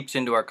 kind of seeps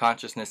into our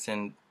consciousness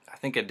in I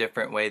think a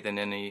different way than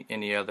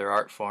any other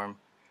art form.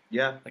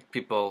 yeah, Like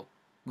people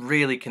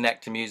really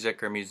connect to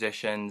music or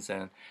musicians,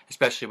 and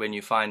especially when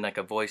you find like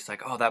a voice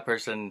like, oh, that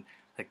person,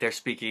 like they're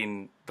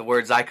speaking the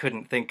words I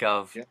couldn't think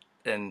of. yeah.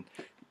 And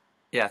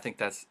yeah, I think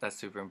that's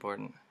super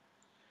important.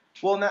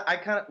 Well, no, I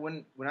kind of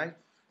when I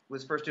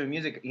was first doing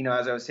music,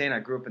 as I was saying, I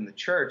grew up in the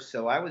church,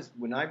 so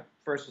when I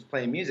first was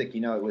playing music,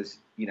 it was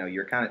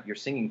you're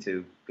singing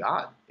to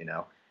God,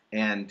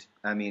 and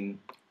I mean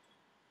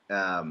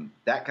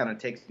that kind of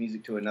takes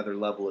music to another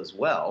level as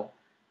well,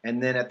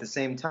 and then at the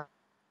same time,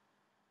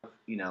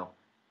 you know,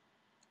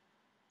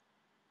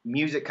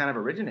 music kind of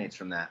originates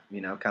from that,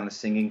 kind of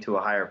singing to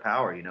a higher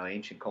power,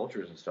 ancient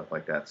cultures and stuff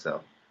like that.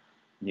 So,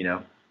 you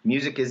know,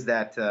 music is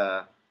that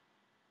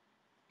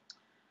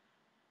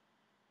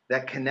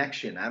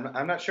connection.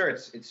 I'm not sure.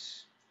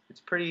 It's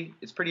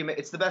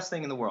the best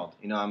thing in the world.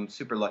 I'm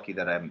super lucky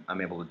that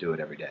I'm able to do it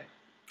every day.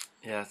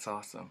 Yeah, that's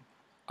awesome.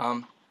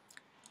 Um,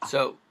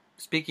 so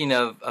speaking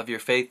of your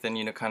faith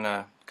and kind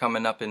of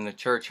coming up in the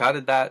church,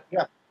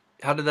 Yeah.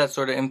 how did that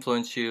sort of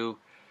influence you?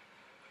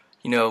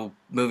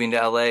 Moving to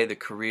LA, the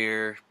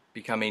career,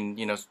 becoming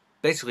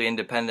basically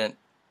independent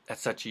at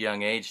such a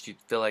young age. Do you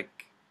feel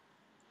like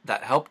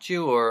that helped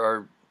you,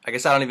 or I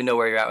guess I don't even know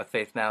where you're at with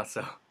faith now.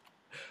 So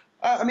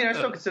I mean, I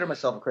still consider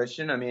myself a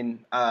Christian. I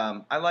mean,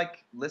 I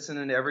like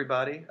listening to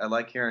everybody. I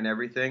like hearing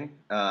everything.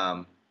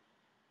 But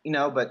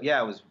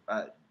yeah, it was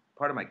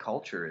part of my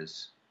culture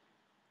is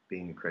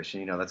being a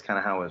Christian. That's kind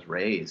of how I was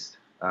raised.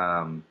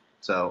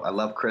 So I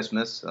love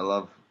Christmas. I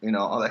love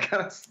all that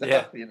kind of stuff.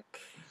 yeah,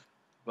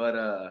 But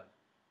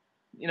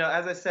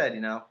as I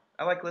said,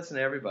 I like listening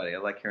to everybody. I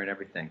like hearing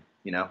everything.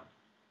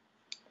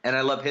 And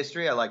I love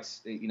history. I like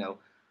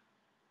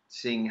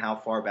seeing how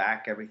far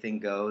back everything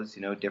goes.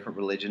 Different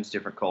religions,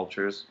 different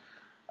cultures.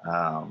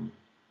 Um,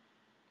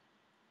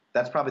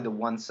 that's probably the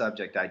one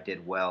subject I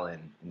did well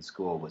in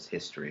school was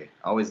history.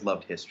 I always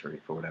loved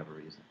history for whatever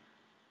reason.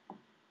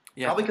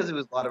 yeah, Probably because it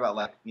was a lot about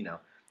like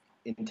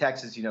in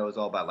Texas, it was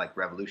all about like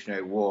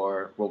Revolutionary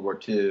War, World War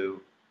II.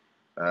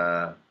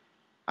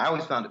 I I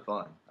always found it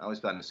fun. I always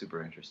found it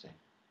super interesting.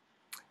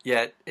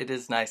 Yeah, it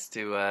is nice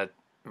to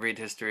read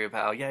history of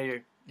how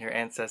your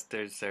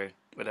ancestors or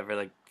whatever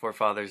like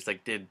forefathers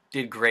like did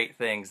great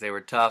things. They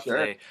were tough.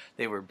 Sure.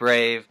 They were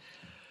brave,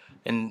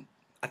 and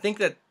I think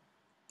that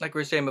like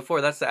we were saying before,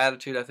 that's the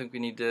attitude I think we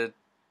need to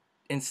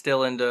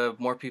instill into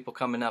more people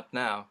coming up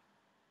now.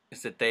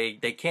 Is that they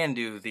can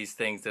do these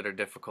things that are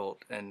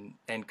difficult and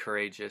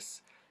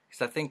courageous.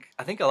 Because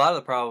I think a lot of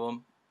the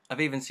problem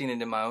I've even seen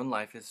it in my own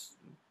life is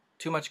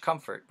too much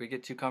comfort. We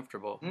get too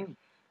comfortable. Mm,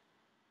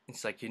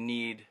 It's like you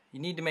need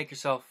to make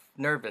yourself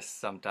nervous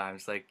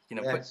sometimes. Like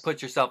yes.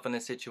 put yourself in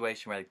a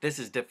situation where like this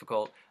is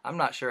difficult. I'm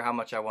not sure how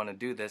much I want to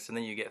do this, and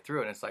then you get through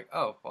it, and it's like,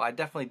 oh well, I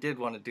definitely did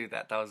want to do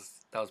that. That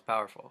was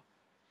powerful.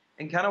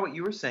 And kind of what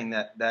you were saying,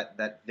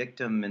 that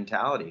victim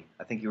mentality.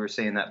 I think you were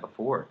saying that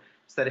before.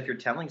 It's that if you're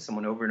telling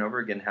someone over and over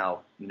again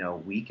how,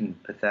 weak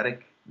and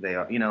pathetic they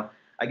are,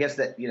 I guess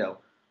that,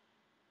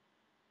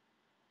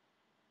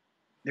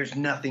 there's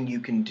nothing you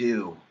can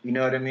do. You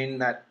know what I mean?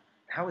 That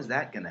how is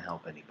that going to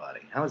help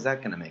anybody? How is that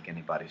going to make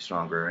anybody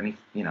stronger? I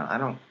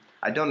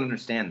don't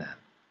understand that.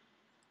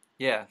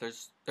 Yeah,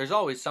 there's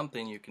always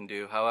something you can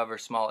do, however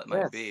small it might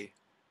Yes. be,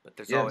 but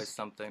there's always Yes.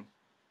 something.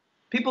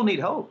 People need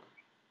hope.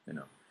 You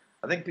know,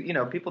 I think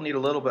people need a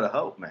little bit of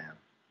hope, man.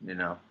 You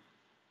know.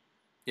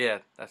 Yeah,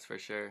 that's for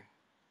sure.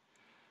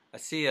 I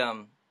see.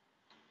 What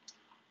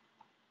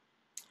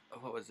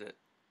was it?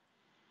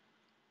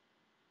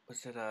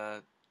 Was it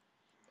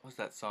what was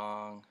that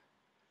song?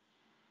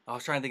 I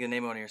was trying to think of the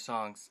name of one of your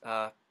songs.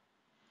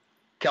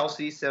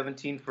 Kelsey,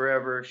 17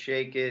 Forever,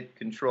 Shake It,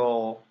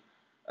 Control,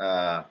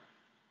 uh,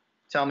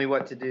 Tell Me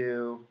What to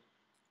Do,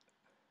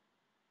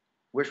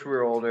 Wish We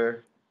Were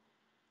Older.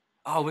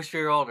 Oh, Wish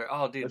We Were Older.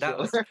 Oh, dude, Wish We that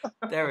Were was. Older.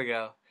 There we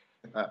go.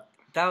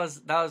 That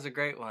was a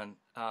great one.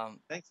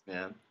 Thanks,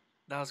 man.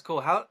 That was cool.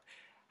 How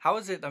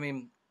was it? I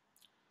mean,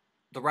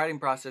 the writing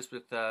process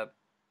with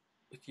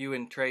you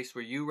and Trace. Were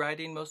you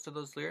writing most of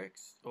those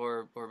lyrics,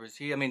 or was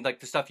he? I mean, like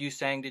the stuff you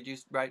sang. Did you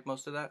write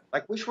most of that?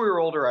 Like Wish We Were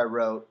Older, I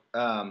wrote.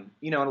 And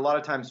a lot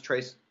of times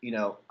Trace,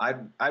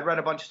 I'd write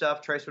a bunch of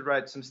stuff. Trace would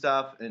write some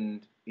stuff,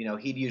 and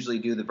he'd usually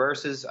do the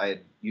verses.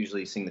 I'd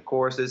usually sing the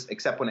choruses,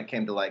 except when it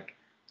came to like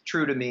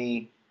True to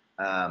Me.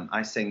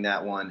 I sing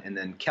that one, and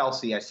then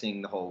Kelsey, I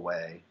sing the whole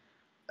way.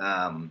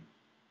 Um,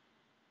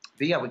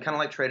 but yeah, we kind of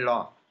like traded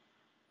off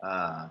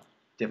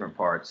different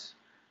parts,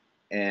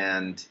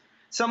 and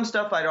some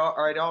stuff I'd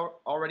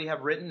already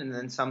have written, and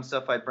then some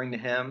stuff I'd bring to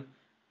him,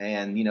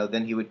 and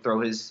then he would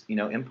throw his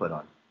input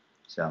on.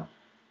 So,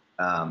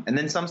 and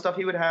then some stuff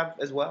he would have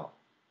as well.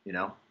 You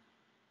know.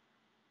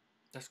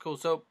 That's cool.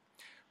 So,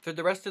 for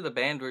the rest of the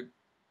band,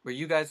 were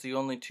you guys the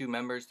only two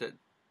members that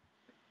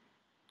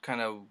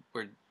kind of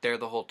were there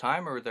the whole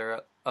time, or were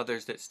there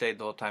others that stayed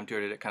the whole time too,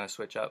 or did it kind of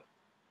switch up?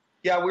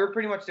 Yeah, we were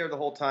pretty much there the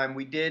whole time.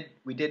 We did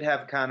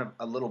have kind of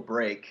a little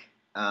break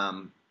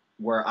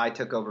where I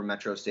took over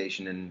Metro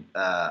Station, and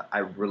I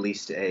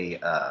released a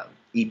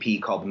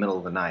EP called The Middle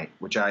of the Night,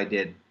 which I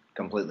did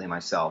completely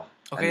myself.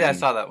 Okay, And yeah, I then,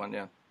 saw that one.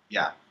 Yeah.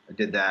 yeah, I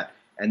did that.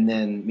 And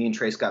then me and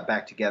Trace got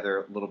back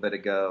together a little bit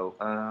ago,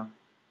 a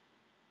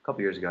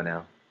couple years ago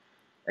now,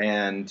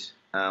 and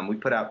we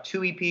put out two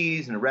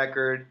EPs and a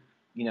record.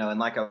 And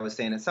like I was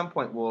saying, at some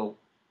point we'll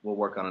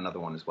work on another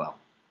one as well.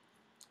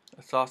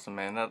 That's awesome,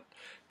 man.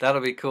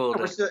 That'll be cool.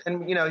 We're still,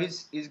 and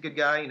he's a good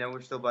guy.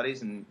 We're still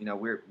buddies, and we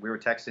were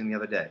texting the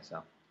other day.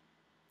 So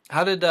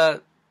How did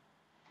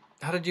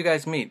you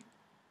guys meet?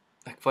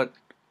 Like what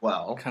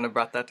well, kind of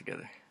brought that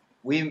together?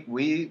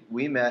 we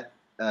met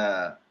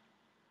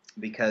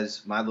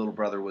because my little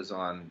brother was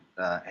on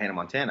Hannah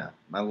Montana.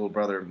 My little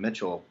brother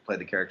Mitchell played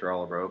the character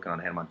Oliver Oaken on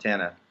Hannah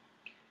Montana,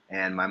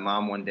 and my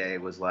mom one day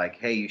was like,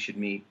 "Hey, you should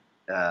meet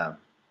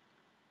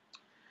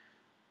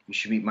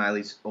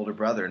Miley's older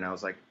brother," and I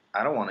was like,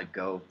 I don't want to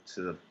go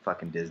to the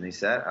fucking Disney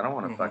set. I don't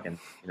want to fucking,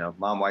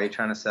 Mom, why are you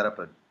trying to set up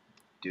a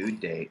dude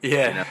date?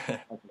 Yeah.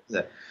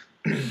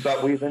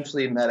 But we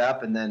eventually met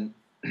up, and then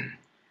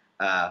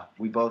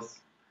we both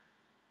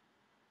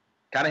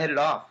kind of hit it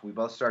off. We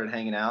both started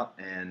hanging out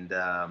and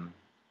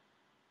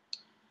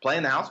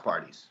playing the house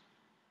parties.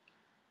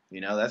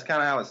 That's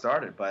kind of how it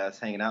started, by us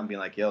hanging out and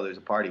being like, yo, there's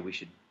a party, we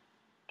should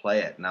play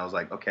it. And I was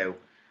like, okay,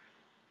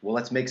 well,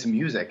 let's make some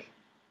music.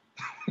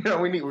 We're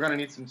going to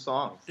need some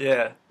songs.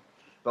 Yeah.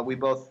 But we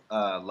both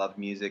loved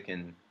music,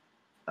 and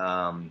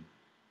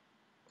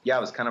yeah,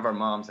 it was kind of our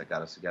moms that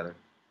got us together.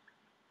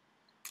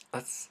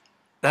 That's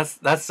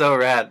so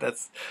rad.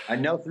 I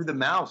know, through the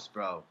mouse,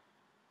 bro.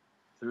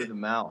 Through the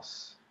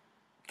mouse.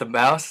 The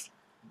mouse?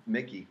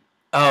 Mickey.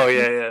 Oh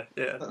yeah.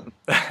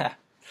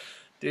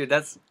 Dude,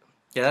 that's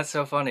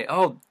so funny.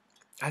 Oh,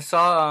 I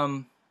saw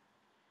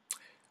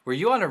were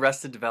you on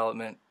Arrested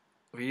Development?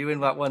 Were you in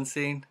that one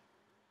scene?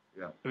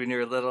 Yeah. When you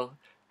were little?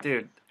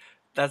 Dude,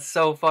 that's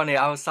so funny.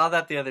 I saw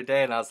that the other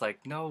day and I was like,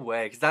 no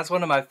way. Because that's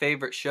one of my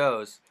favorite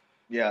shows.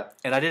 Yeah.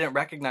 And I didn't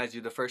recognize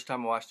you the first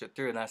time I watched it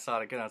through, and I saw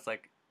it again. I was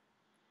like,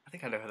 I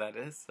think I know who that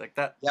is. Like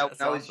that. Yeah, when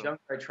that's I was awesome. younger,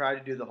 I tried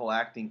to do the whole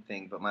acting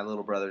thing, but my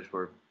little brothers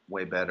were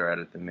way better at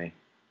it than me.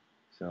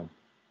 So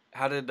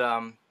How did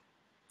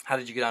How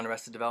did you get on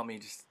Arrested Development?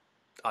 You just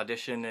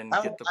audition and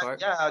get the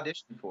part? Yeah, I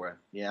auditioned for it.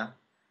 Yeah,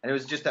 and it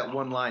was just that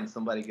one line: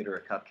 "Somebody get her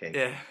a cupcake."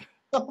 Yeah.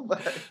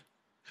 But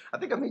I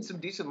think I made some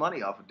decent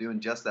money off of doing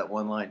just that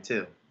one line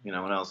too. You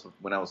know,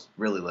 when I was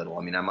really little.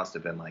 I mean, I must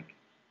have been like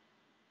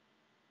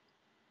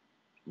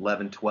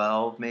 11,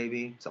 12,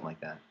 maybe something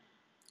like that.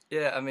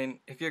 Yeah, I mean,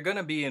 if you're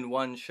gonna be in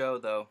one show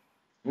though,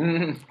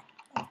 Mhm.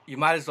 you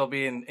might as well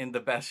be in the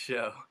best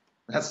show.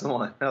 That's the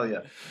one. Hell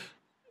yeah.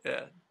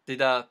 Yeah.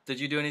 Did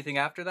you do anything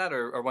after that,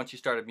 or once you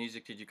started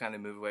music, did you kind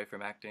of move away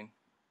from acting?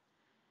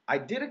 I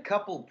did a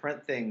couple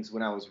print things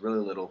when I was really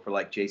little for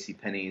like J.C.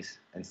 Penney's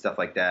and stuff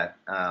like that.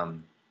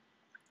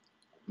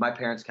 My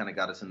parents kind of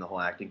got us in the whole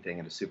acting thing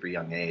at a super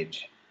young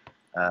age.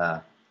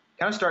 Kind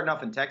of starting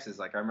off in Texas.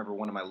 Like I remember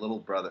one of my little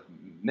brother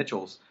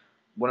Mitchell's.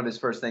 One of his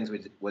first things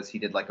was he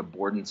did like a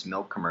Borden's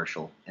milk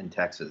commercial in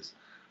Texas.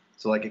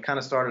 So like it kind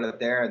of started up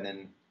there, and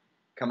then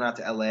coming out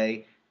to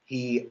L.A.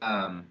 He,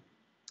 I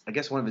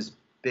guess one of his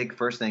big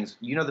first things.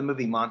 You know the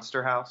movie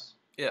Monster House?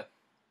 Yeah.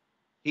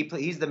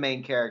 He's the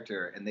main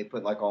character, and they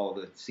put like all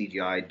the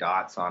CGI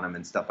dots on him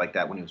and stuff like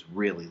that when he was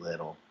really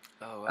little.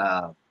 Oh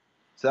wow.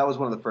 So that was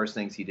one of the first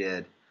things he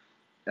did.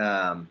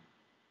 Um,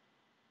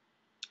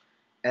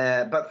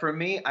 but for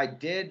me, I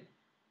did.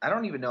 I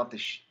don't even know if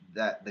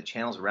the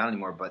channel's around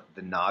anymore, but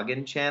the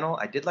Noggin channel.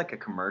 I did like a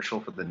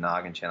commercial for the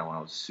Noggin channel when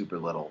I was super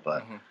little,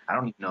 but I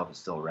don't even know if it's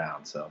still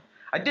around. So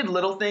I did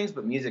little things,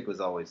 but music was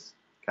always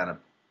kind of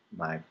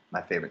my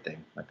favorite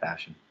thing, my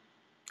passion.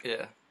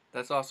 Yeah,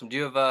 that's awesome. Do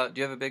you have a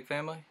big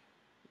family?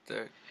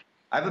 There.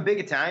 I have a big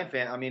Italian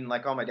fan. I mean,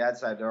 like on my dad's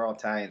side, they're all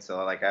Italian,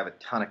 so like I have a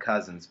ton of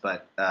cousins.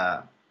 But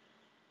my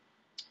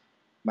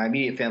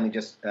immediate family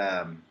just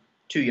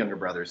two younger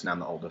brothers, and I'm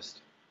the oldest.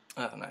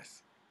 Oh,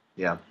 nice.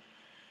 Yeah.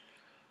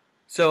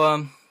 So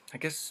I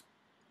guess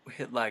we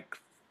hit like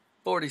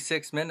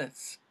 46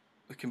 minutes.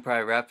 We can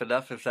probably wrap it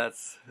up if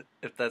that's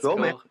Cool, cool.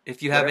 man.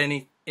 If you have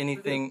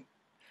anything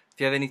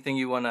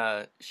you want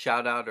to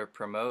shout out or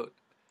promote,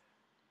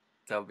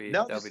 that'll be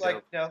dope.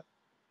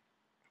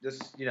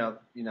 Just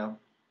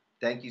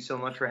thank you so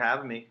much for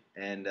having me,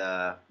 and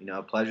a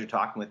pleasure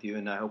talking with you.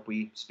 And I hope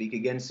we speak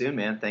again soon,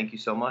 man. Thank you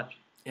so much.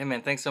 Yeah,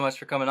 man. Thanks so much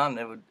for coming on.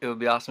 It would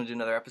be awesome to do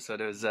another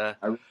episode. It was I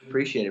really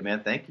appreciate it,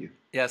 man. Thank you.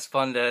 Yeah, it's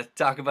fun to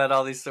talk about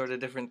all these sort of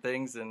different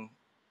things and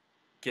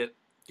get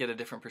a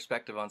different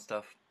perspective on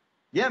stuff.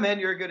 Yeah, man,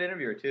 you're a good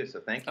interviewer too, so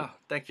thank you. Oh,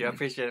 thank you. I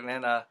appreciate it,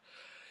 man.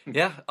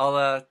 Yeah,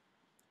 I'll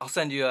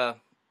send you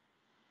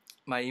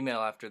my email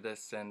after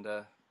this, and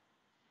it'd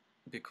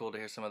be cool to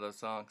hear some of those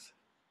songs.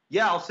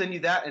 Yeah, I'll send you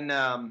that, and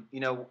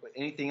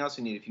anything else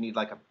you need. If you need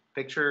like a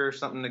picture or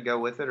something to go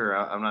with it, or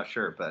I'm not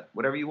sure, but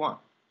whatever you want.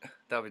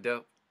 That'd be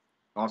dope.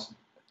 Awesome.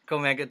 Cool,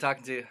 man. Good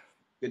talking to you.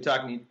 Good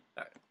talking to you.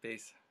 All right,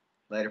 peace.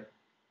 Later.